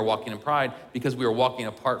us when we are walking in pride, because we are walking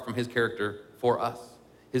apart from his character for us,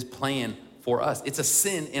 his plan for us. It's a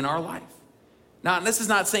sin in our life. Now, this is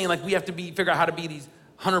not saying like we have to figure out how to be these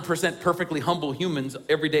 100% perfectly humble humans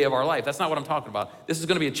every day of our life. That's not what I'm talking about. This is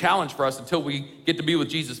gonna be a challenge for us until we get to be with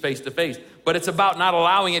Jesus face to face. But it's about not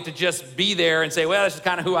allowing it to just be there and say, well, this is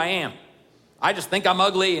kind of who I am. I just think I'm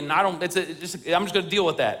ugly and I'm just gonna deal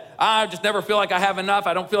with that. I just never feel like I have enough.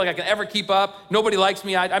 I don't feel like I can ever keep up. Nobody likes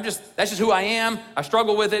me. That's just who I am. I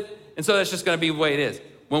struggle with it. And so that's just gonna be the way it is.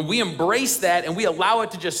 When we embrace that and we allow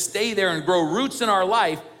it to just stay there and grow roots in our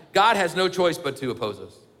life, God has no choice but to oppose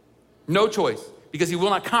us. No choice, because he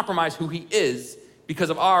will not compromise who he is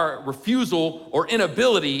because of our refusal or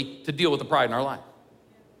inability to deal with the pride in our life.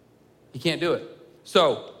 He can't do it.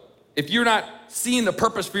 So if you're not seeing the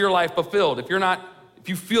purpose for your life fulfilled, if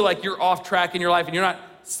you feel like you're off track in your life and you're not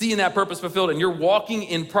seeing that purpose fulfilled and you're walking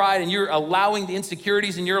in pride and you're allowing the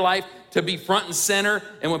insecurities in your life to be front and center,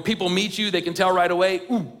 and when people meet you, they can tell right away,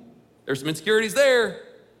 ooh, there's some insecurities there,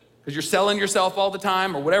 because you're selling yourself all the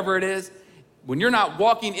time or whatever it is. When you're not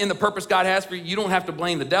walking in the purpose God has for you, you don't have to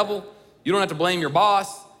blame the devil. You don't have to blame your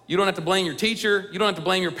boss. You don't have to blame your teacher. You don't have to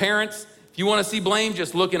blame your parents. If you want to see blame,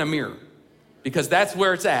 just look in a mirror, because that's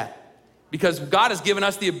where it's at. Because God has given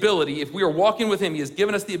us the ability, if we are walking with him, he has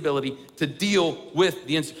given us the ability to deal with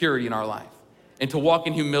the insecurity in our life and to walk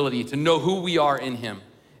in humility, to know who we are in him,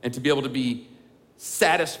 and to be able to be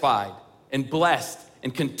satisfied and blessed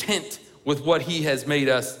and content with what he has made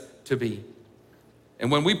us to be. And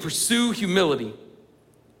when we pursue humility,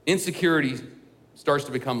 insecurity starts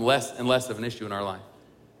to become less and less of an issue in our life.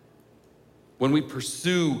 When we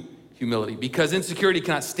pursue humility, because insecurity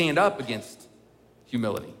cannot stand up against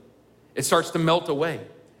humility. It starts to melt away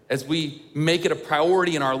as we make it a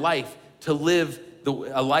priority in our life to live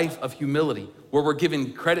a life of humility, where we're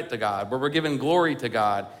giving credit to God, where we're giving glory to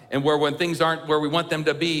God, and where when things aren't where we want them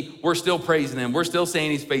to be, we're still praising him, we're still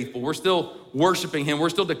saying he's faithful, we're still worshiping him, we're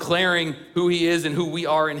still declaring who he is and who we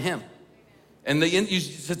are in him. And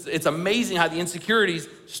it's amazing how the insecurities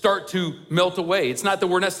start to melt away. It's not that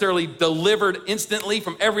we're necessarily delivered instantly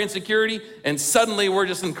from every insecurity and suddenly we're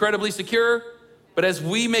just incredibly secure, but as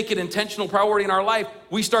we make it intentional priority in our life,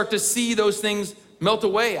 we start to see those things melt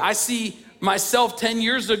away. I see myself 10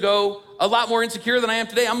 years ago a lot more insecure than I am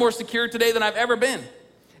today. I'm more secure today than I've ever been.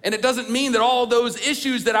 And it doesn't mean that all those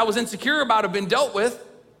issues that I was insecure about have been dealt with.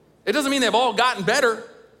 It doesn't mean they've all gotten better.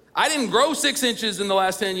 I didn't grow 6 inches in the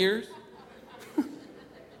last 10 years.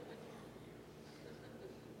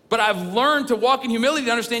 But I've learned to walk in humility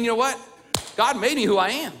to understand, you know what? God made me who I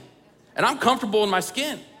am. And I'm comfortable in my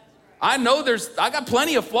skin. I know I got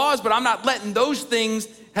plenty of flaws, but I'm not letting those things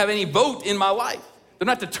have any vote in my life. They're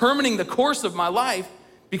not determining the course of my life,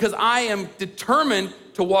 because I am determined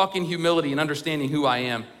to walk in humility and understanding who I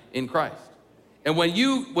am in Christ. And when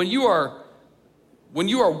you are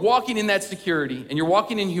walking in that security and you're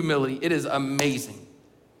walking in humility, it is amazing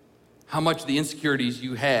how much the insecurities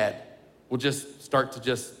you had will just start to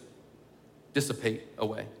just dissipate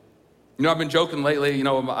away. You know, I've been joking lately, you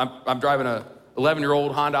know, I'm driving a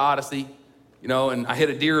 11-year-old Honda Odyssey, you know, and I hit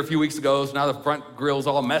a deer a few weeks ago, so now the front grill's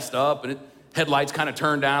all messed up and headlights kind of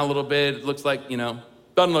turned down a little bit. It looks like, you know,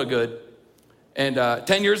 doesn't look good. And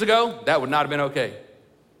 10 years ago, that would not have been okay.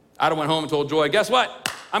 I'd have went home and told Joy, guess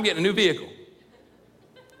what? I'm getting a new vehicle.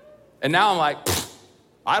 And now I'm like,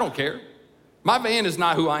 I don't care. My van is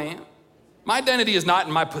not who I am. My identity is not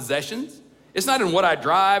in my possessions. It's not in what I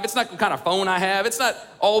drive. It's not the kind of phone I have. It's not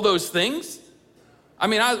all those things. I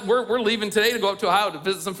mean, we're leaving today to go up to Ohio to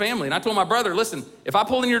visit some family. And I told my brother, listen, if I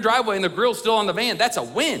pull in your driveway and the grill's still on the van, that's a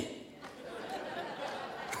win.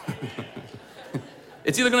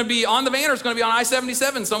 It's either going to be on the van or it's going to be on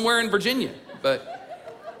I-77 somewhere in Virginia. But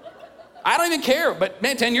I don't even care. But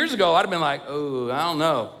man, 10 years ago, I'd have been like, oh, I don't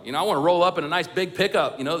know. You know, I want to roll up in a nice big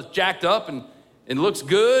pickup, you know, that's jacked up and it looks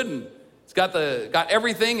good and it's got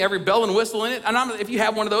everything, every bell and whistle in it. And if you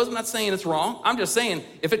have one of those, I'm not saying it's wrong. I'm just saying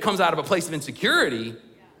if it comes out of a place of insecurity,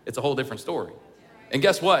 it's a whole different story. And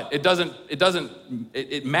guess what?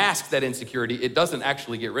 It masks that insecurity. It doesn't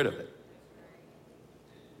actually get rid of it.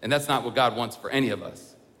 And that's not what God wants for any of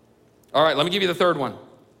us. All right, let me give you the third one.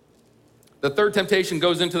 The third temptation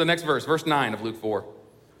goes into the next verse, verse 9 of Luke 4.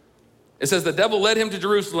 It says, the devil led him to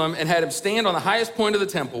Jerusalem and had him stand on the highest point of the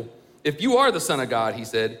temple. If you are the Son of God, he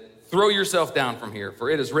said, throw yourself down from here, for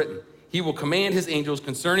it is written, he will command his angels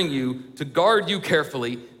concerning you to guard you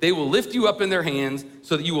carefully. They will lift you up in their hands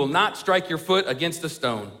so that you will not strike your foot against a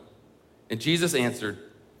stone. And Jesus answered,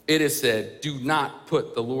 it is said, do not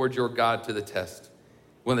put the Lord your God to the test.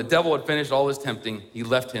 When the devil had finished all his tempting, he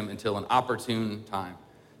left him until an opportune time.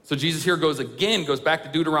 So Jesus here goes back to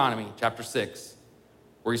Deuteronomy chapter 6,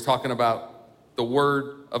 where he's talking about the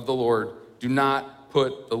word of the Lord. Do not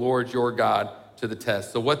put the Lord your God to the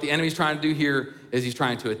test. So what the enemy's trying to do here is he's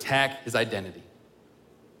trying to attack his identity.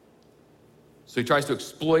 So he tries to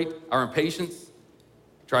exploit our impatience,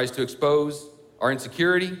 tries to expose our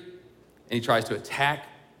insecurity, and he tries to attack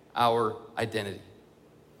our identity.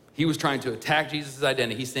 He was trying to attack Jesus'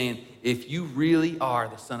 identity. He's saying, if you really are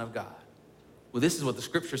the Son of God, well, this is what the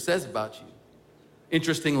scripture says about you.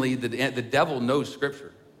 Interestingly, the devil knows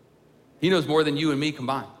scripture. He knows more than you and me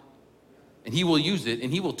combined. And he will use it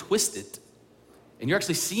and he will twist it. And you're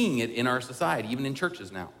actually seeing it in our society, even in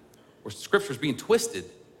churches now, where scripture is being twisted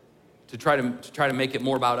to try to make it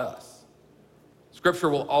more about us. Scripture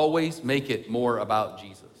will always make it more about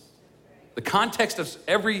Jesus. The context of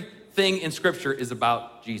everything in scripture is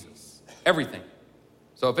about Jesus. Everything.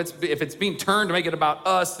 So if it's being turned to make it about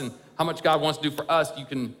us and how much God wants to do for us, you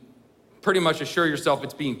can pretty much assure yourself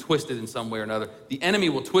it's being twisted in some way or another. The enemy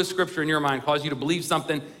will twist scripture in your mind, cause you to believe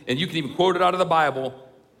something, and you can even quote it out of the Bible,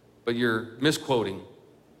 but you're misquoting.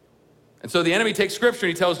 And so the enemy takes scripture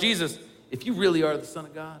and he tells Jesus, if you really are the Son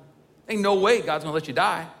of God, ain't no way God's gonna let you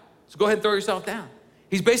die. So go ahead and throw yourself down.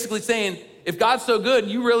 He's basically saying, if God's so good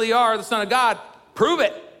and you really are the Son of God, prove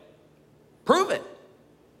it. Prove it.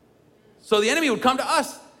 So the enemy would come to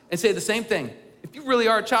us and say the same thing. If you really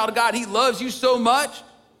are a child of God, he loves you so much,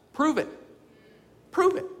 prove it.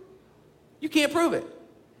 Prove it. You can't prove it.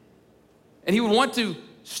 And he would want to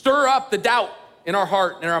stir up the doubt in our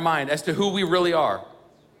heart and in our mind as to who we really are.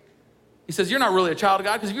 He says, you're not really a child of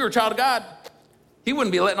God, because if you were a child of God, he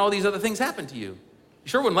wouldn't be letting all these other things happen to you. He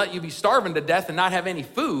sure wouldn't let you be starving to death and not have any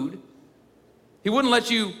food. He wouldn't let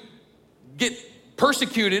you get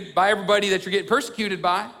persecuted by everybody that you're getting persecuted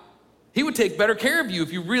by. He would take better care of you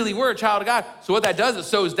if you really were a child of God. So what that does is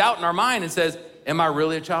sows doubt in our mind and says, am I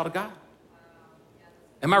really a child of God?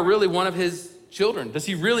 Am I really one of his children? Does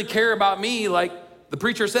he really care about me like the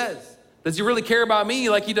preacher says? Does he really care about me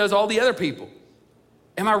like he does all the other people?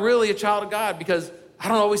 Am I really a child of God? Because I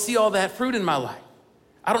don't always see all that fruit in my life.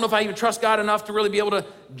 I don't know if I even trust God enough to really be able to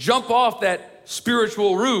jump off that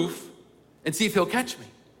spiritual roof and see if he'll catch me.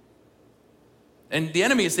 And the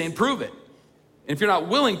enemy is saying, prove it. And if you're not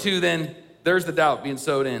willing to, then there's the doubt being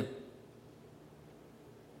sowed in.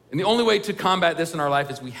 And the only way to combat this in our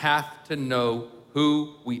life is we have to know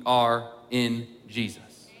who we are in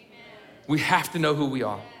Jesus. Amen. We have to know who we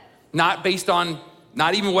are. Not based on,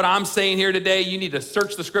 not even what I'm saying here today. You need to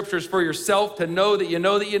search the scriptures for yourself to know that you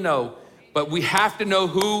know that you know. But we have to know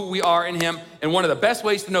who we are in him. And one of the best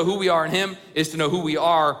ways to know who we are in him is to know who we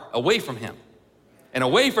are away from him. And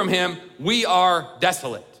away from him, we are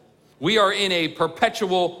desolate. We are in a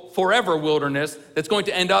perpetual, forever wilderness that's going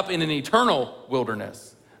to end up in an eternal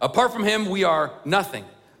wilderness. Apart from him, we are nothing.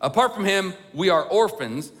 Apart from him, we are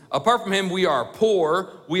orphans. Apart from him, we are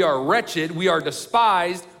poor. We are wretched. We are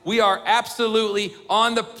despised. We are absolutely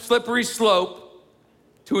on the slippery slope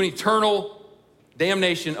to an eternal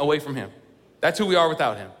damnation away from him. That's who we are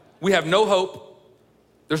without him. We have no hope.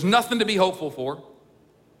 There's nothing to be hopeful for.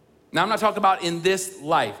 Now, I'm not talking about in this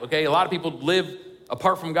life, okay? A lot of people live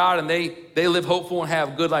apart from God and they live hopeful and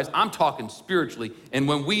have good lives. I'm talking spiritually. And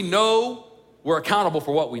when we know, we're accountable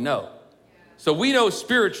for what we know. So we know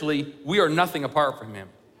spiritually we are nothing apart from him.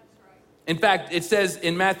 In fact, it says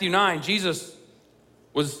in Matthew 9, Jesus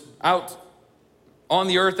was out on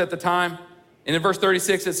the earth at the time. And in verse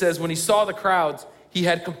 36, it says, when he saw the crowds, he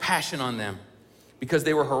had compassion on them because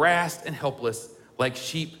they were harassed and helpless like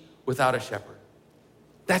sheep without a shepherd.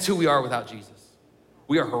 That's who we are without Jesus.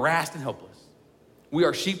 We are harassed and helpless. We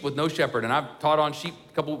are sheep with no shepherd. And I've taught on sheep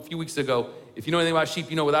a few weeks ago. If you know anything about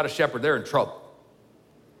sheep, you know without a shepherd, they're in trouble.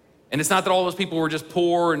 And it's not that all those people were just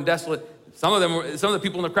poor and desolate. Some of the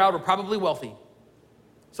people in the crowd were probably wealthy.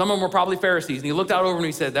 Some of them were probably Pharisees. And he looked out over them and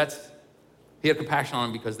he said, he had compassion on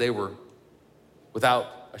them because they were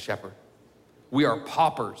without a shepherd. We are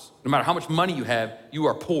paupers. No matter how much money you have, you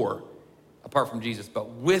are poor apart from Jesus. But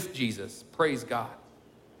with Jesus, praise God,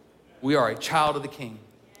 we are a child of the King.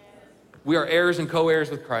 We are heirs and co-heirs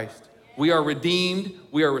with Christ. We are redeemed.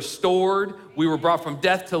 We are restored. We were brought from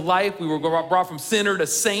death to life. We were brought from sinner to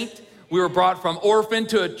saint. We were brought from orphan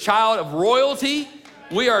to a child of royalty.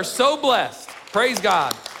 We are so blessed. Praise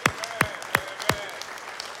God.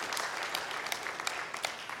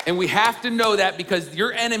 And we have to know that because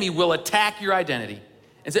your enemy will attack your identity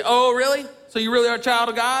and say, oh, really? So you really are a child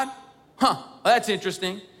of God? Well, that's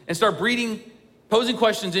interesting. And start posing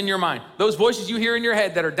questions in your mind. Those voices you hear in your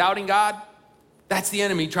head that are doubting God, that's the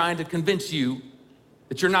enemy trying to convince you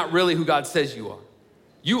that you're not really who God says you are.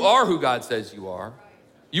 You are who God says you are.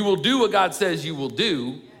 You will do what God says you will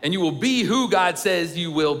do, and you will be who God says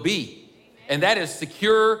you will be. And that is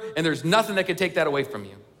secure, and there's nothing that can take that away from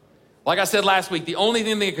you. Like I said last week, the only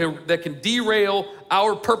thing that can derail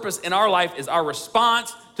our purpose in our life is our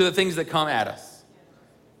response to the things that come at us.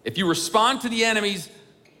 If you respond to the enemy's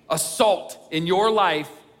assault in your life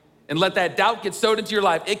and let that doubt get sowed into your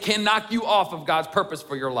life, it can knock you off of God's purpose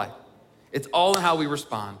for your life. It's all in how we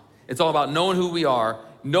respond. It's all about knowing who we are,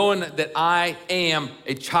 knowing that I am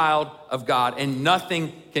a child of God, and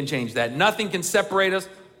nothing can change that. Nothing can separate us.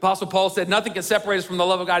 Apostle Paul said, nothing can separate us from the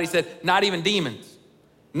love of God. He said, not even demons.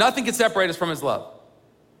 Nothing can separate us from his love.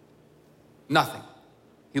 Nothing.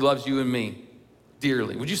 He loves you and me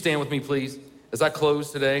dearly. Would you stand with me, please, as I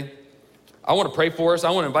close today? I want to pray for us. I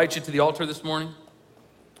want to invite you to the altar this morning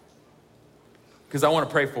because I want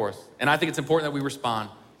to pray for us. And I think it's important that we respond.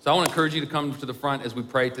 So I want to encourage you to come to the front as we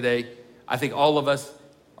pray today. I think all of us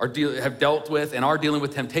have dealt with and are dealing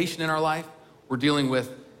with temptation in our life. We're dealing with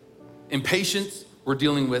impatience. We're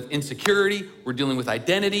dealing with insecurity. We're dealing with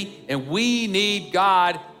identity. And we need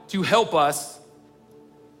God to help us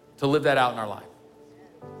to live that out in our life.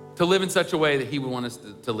 To live in such a way that he would want us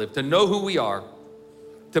to live. To know who we are.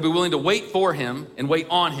 To be willing to wait for him and wait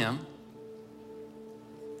on him.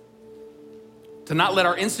 To not let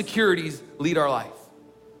our insecurities lead our life.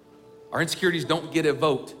 Our insecurities don't get a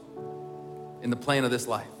vote in the plan of this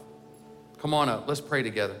life. Come on up, let's pray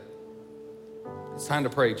together. It's time to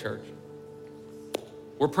pray, church.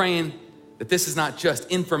 We're praying that this is not just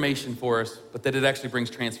information for us, but that it actually brings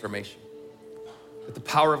transformation. That the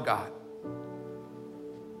power of God,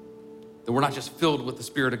 that we're not just filled with the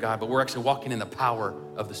Spirit of God, but we're actually walking in the power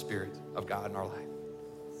of the Spirit of God in our life.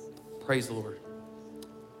 Praise the Lord.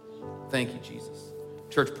 Thank you, Jesus.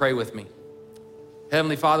 Church, pray with me.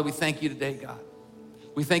 Heavenly Father, we thank you today, God.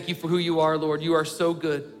 We thank you for who you are, Lord. You are so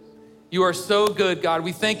good. You are so good, God.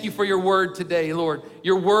 We thank you for your word today, Lord.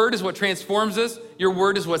 Your word is what transforms us. Your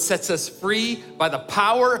word is what sets us free by the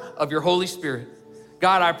power of your Holy Spirit.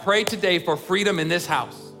 God, I pray today for freedom in this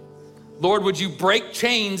house. Lord, would you break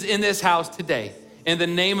chains in this house today in the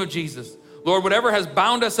name of Jesus? Lord, whatever has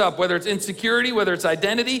bound us up, whether it's insecurity, whether it's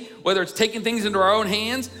identity, whether it's taking things into our own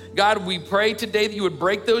hands, God, we pray today that you would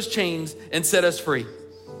break those chains and set us free.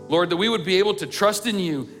 Lord, that we would be able to trust in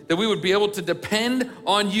you, that we would be able to depend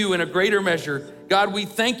on you in a greater measure. God, we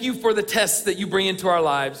thank you for the tests that you bring into our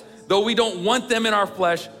lives. Though we don't want them in our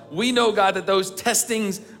flesh, we know, God, that those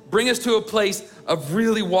testings bring us to a place of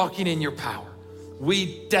really walking in your power.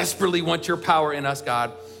 We desperately want your power in us,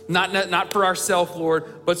 God. Not for ourselves,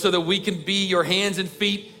 Lord, but so that we can be your hands and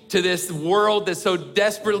feet to this world that so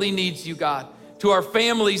desperately needs you, God. To our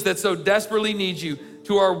families that so desperately need you.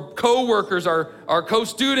 To our co-workers, our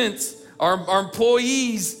co-students, our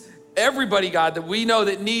employees, everybody, God, that we know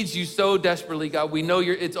that needs you so desperately, God. We know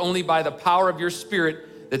it's only by the power of your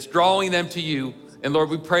Spirit that's drawing them to you. And Lord,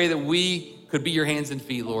 we pray that we could be your hands and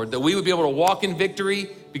feet, Lord, that we would be able to walk in victory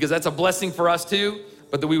because that's a blessing for us too,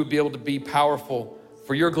 but that we would be able to be powerful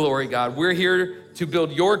for your glory, God. We're here to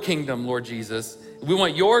build your kingdom, Lord Jesus. We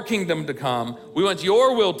want your kingdom to come. We want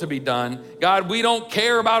your will to be done. God, we don't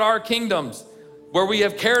care about our kingdoms. Where we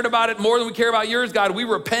have cared about it more than we care about yours, God, we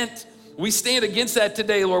repent. We stand against that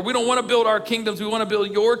today, Lord. We don't want to build our kingdoms. We want to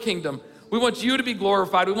build your kingdom. We want you to be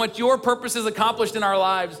glorified. We want your purposes accomplished in our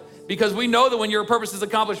lives because we know that when your purpose is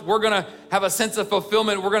accomplished, we're going to have a sense of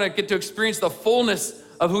fulfillment. We're going to get to experience the fullness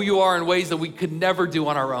of who you are in ways that we could never do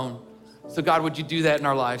on our own. So God, would you do that in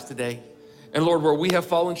our lives today? And Lord, where we have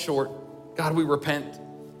fallen short, God, we repent.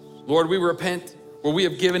 Lord, we repent where we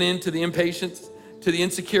have given in to the impatience, to the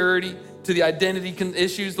insecurity, to the identity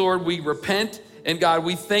issues. Lord, we repent. And God,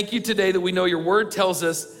 we thank you today that we know your word tells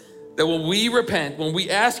us that when we repent, when we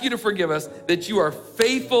ask you to forgive us, that you are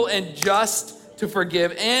faithful and just to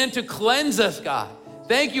forgive and to cleanse us, God.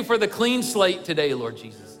 Thank you for the clean slate today, Lord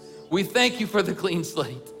Jesus. We thank you for the clean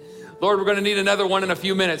slate. Lord, we're gonna need another one in a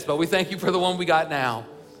few minutes, but we thank you for the one we got now.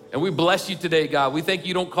 And we bless you today, God. We thank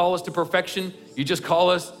you don't call us to perfection. You just call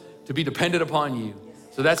us to be dependent upon you.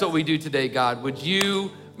 So that's what we do today, God. Would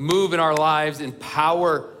you move in our lives in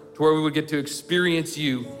power to where we would get to experience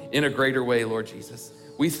you in a greater way, Lord Jesus.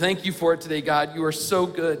 We thank you for it today, God. You are so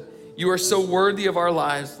good. You are so worthy of our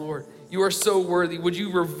lives, Lord. You are so worthy. Would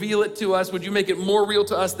you reveal it to us? Would you make it more real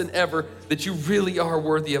to us than ever that you really are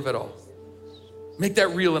worthy of it all? Make that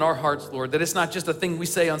real in our hearts, Lord, that it's not just a thing we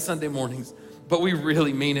say on Sunday mornings, but we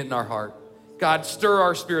really mean it in our heart. God, stir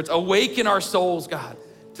our spirits, awaken our souls, God,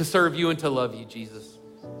 to serve you and to love you, Jesus.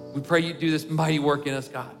 We pray you do this mighty work in us,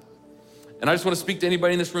 God. And I just want to speak to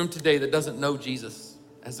anybody in this room today that doesn't know Jesus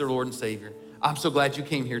as their Lord and Savior. I'm so glad you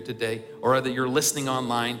came here today, or that you're listening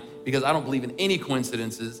online, because I don't believe in any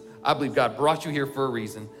coincidences. I believe God brought you here for a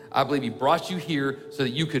reason. I believe he brought you here so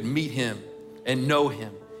that you could meet him and know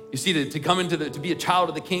him. You see, to come into to be a child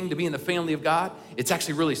of the King, to be in the family of God, it's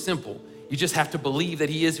actually really simple. You just have to believe that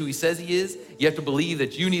he is who he says he is. You have to believe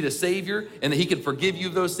that you need a Savior and that he can forgive you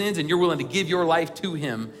of those sins, and you're willing to give your life to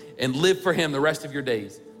him and live for him the rest of your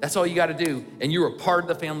days. That's all you got to do, and you're a part of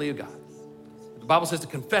the family of God. The Bible says to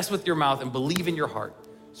confess with your mouth and believe in your heart.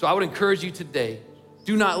 So I would encourage you today,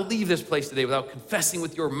 do not leave this place today without confessing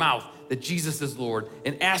with your mouth that Jesus is Lord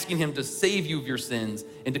and asking him to save you of your sins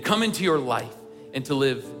and to come into your life and to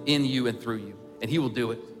live in you and through you, and he will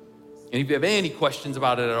do it. And if you have any questions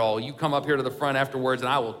about it at all, you come up here to the front afterwards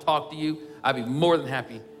and I will talk to you. I'd be more than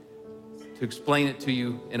happy to explain it to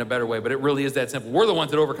you in a better way, but it really is that simple. We're the ones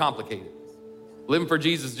that overcomplicate it. Living for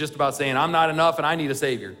Jesus is just about saying, I'm not enough and I need a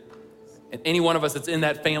Savior. And any one of us that's in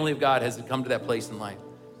that family of God has come to that place in life.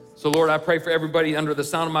 So Lord, I pray for everybody under the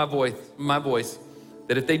sound of my voice,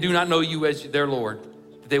 that if they do not know you as their Lord,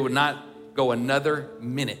 that they would not go another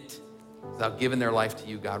minute without giving their life to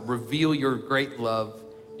you, God. Reveal your great love,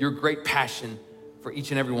 your great passion for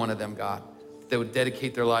each and every one of them, God. That they would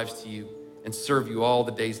dedicate their lives to you and serve you all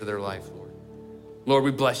the days of their life, Lord. Lord,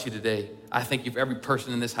 we bless you today. I thank you for every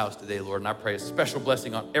person in this house today, Lord, and I pray a special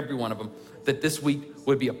blessing on every one of them, that this week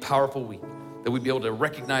would be a powerful week, that we'd be able to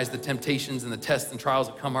recognize the temptations and the tests and trials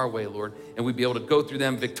that come our way, Lord, and we'd be able to go through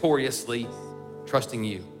them victoriously, trusting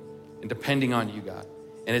you and depending on you, God.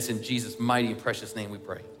 And it's in Jesus' mighty and precious name we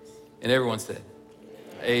pray. And everyone said,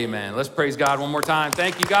 amen. Let's praise God one more time.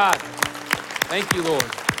 Thank you, God. Thank you, Lord.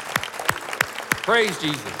 Praise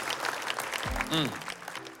Jesus.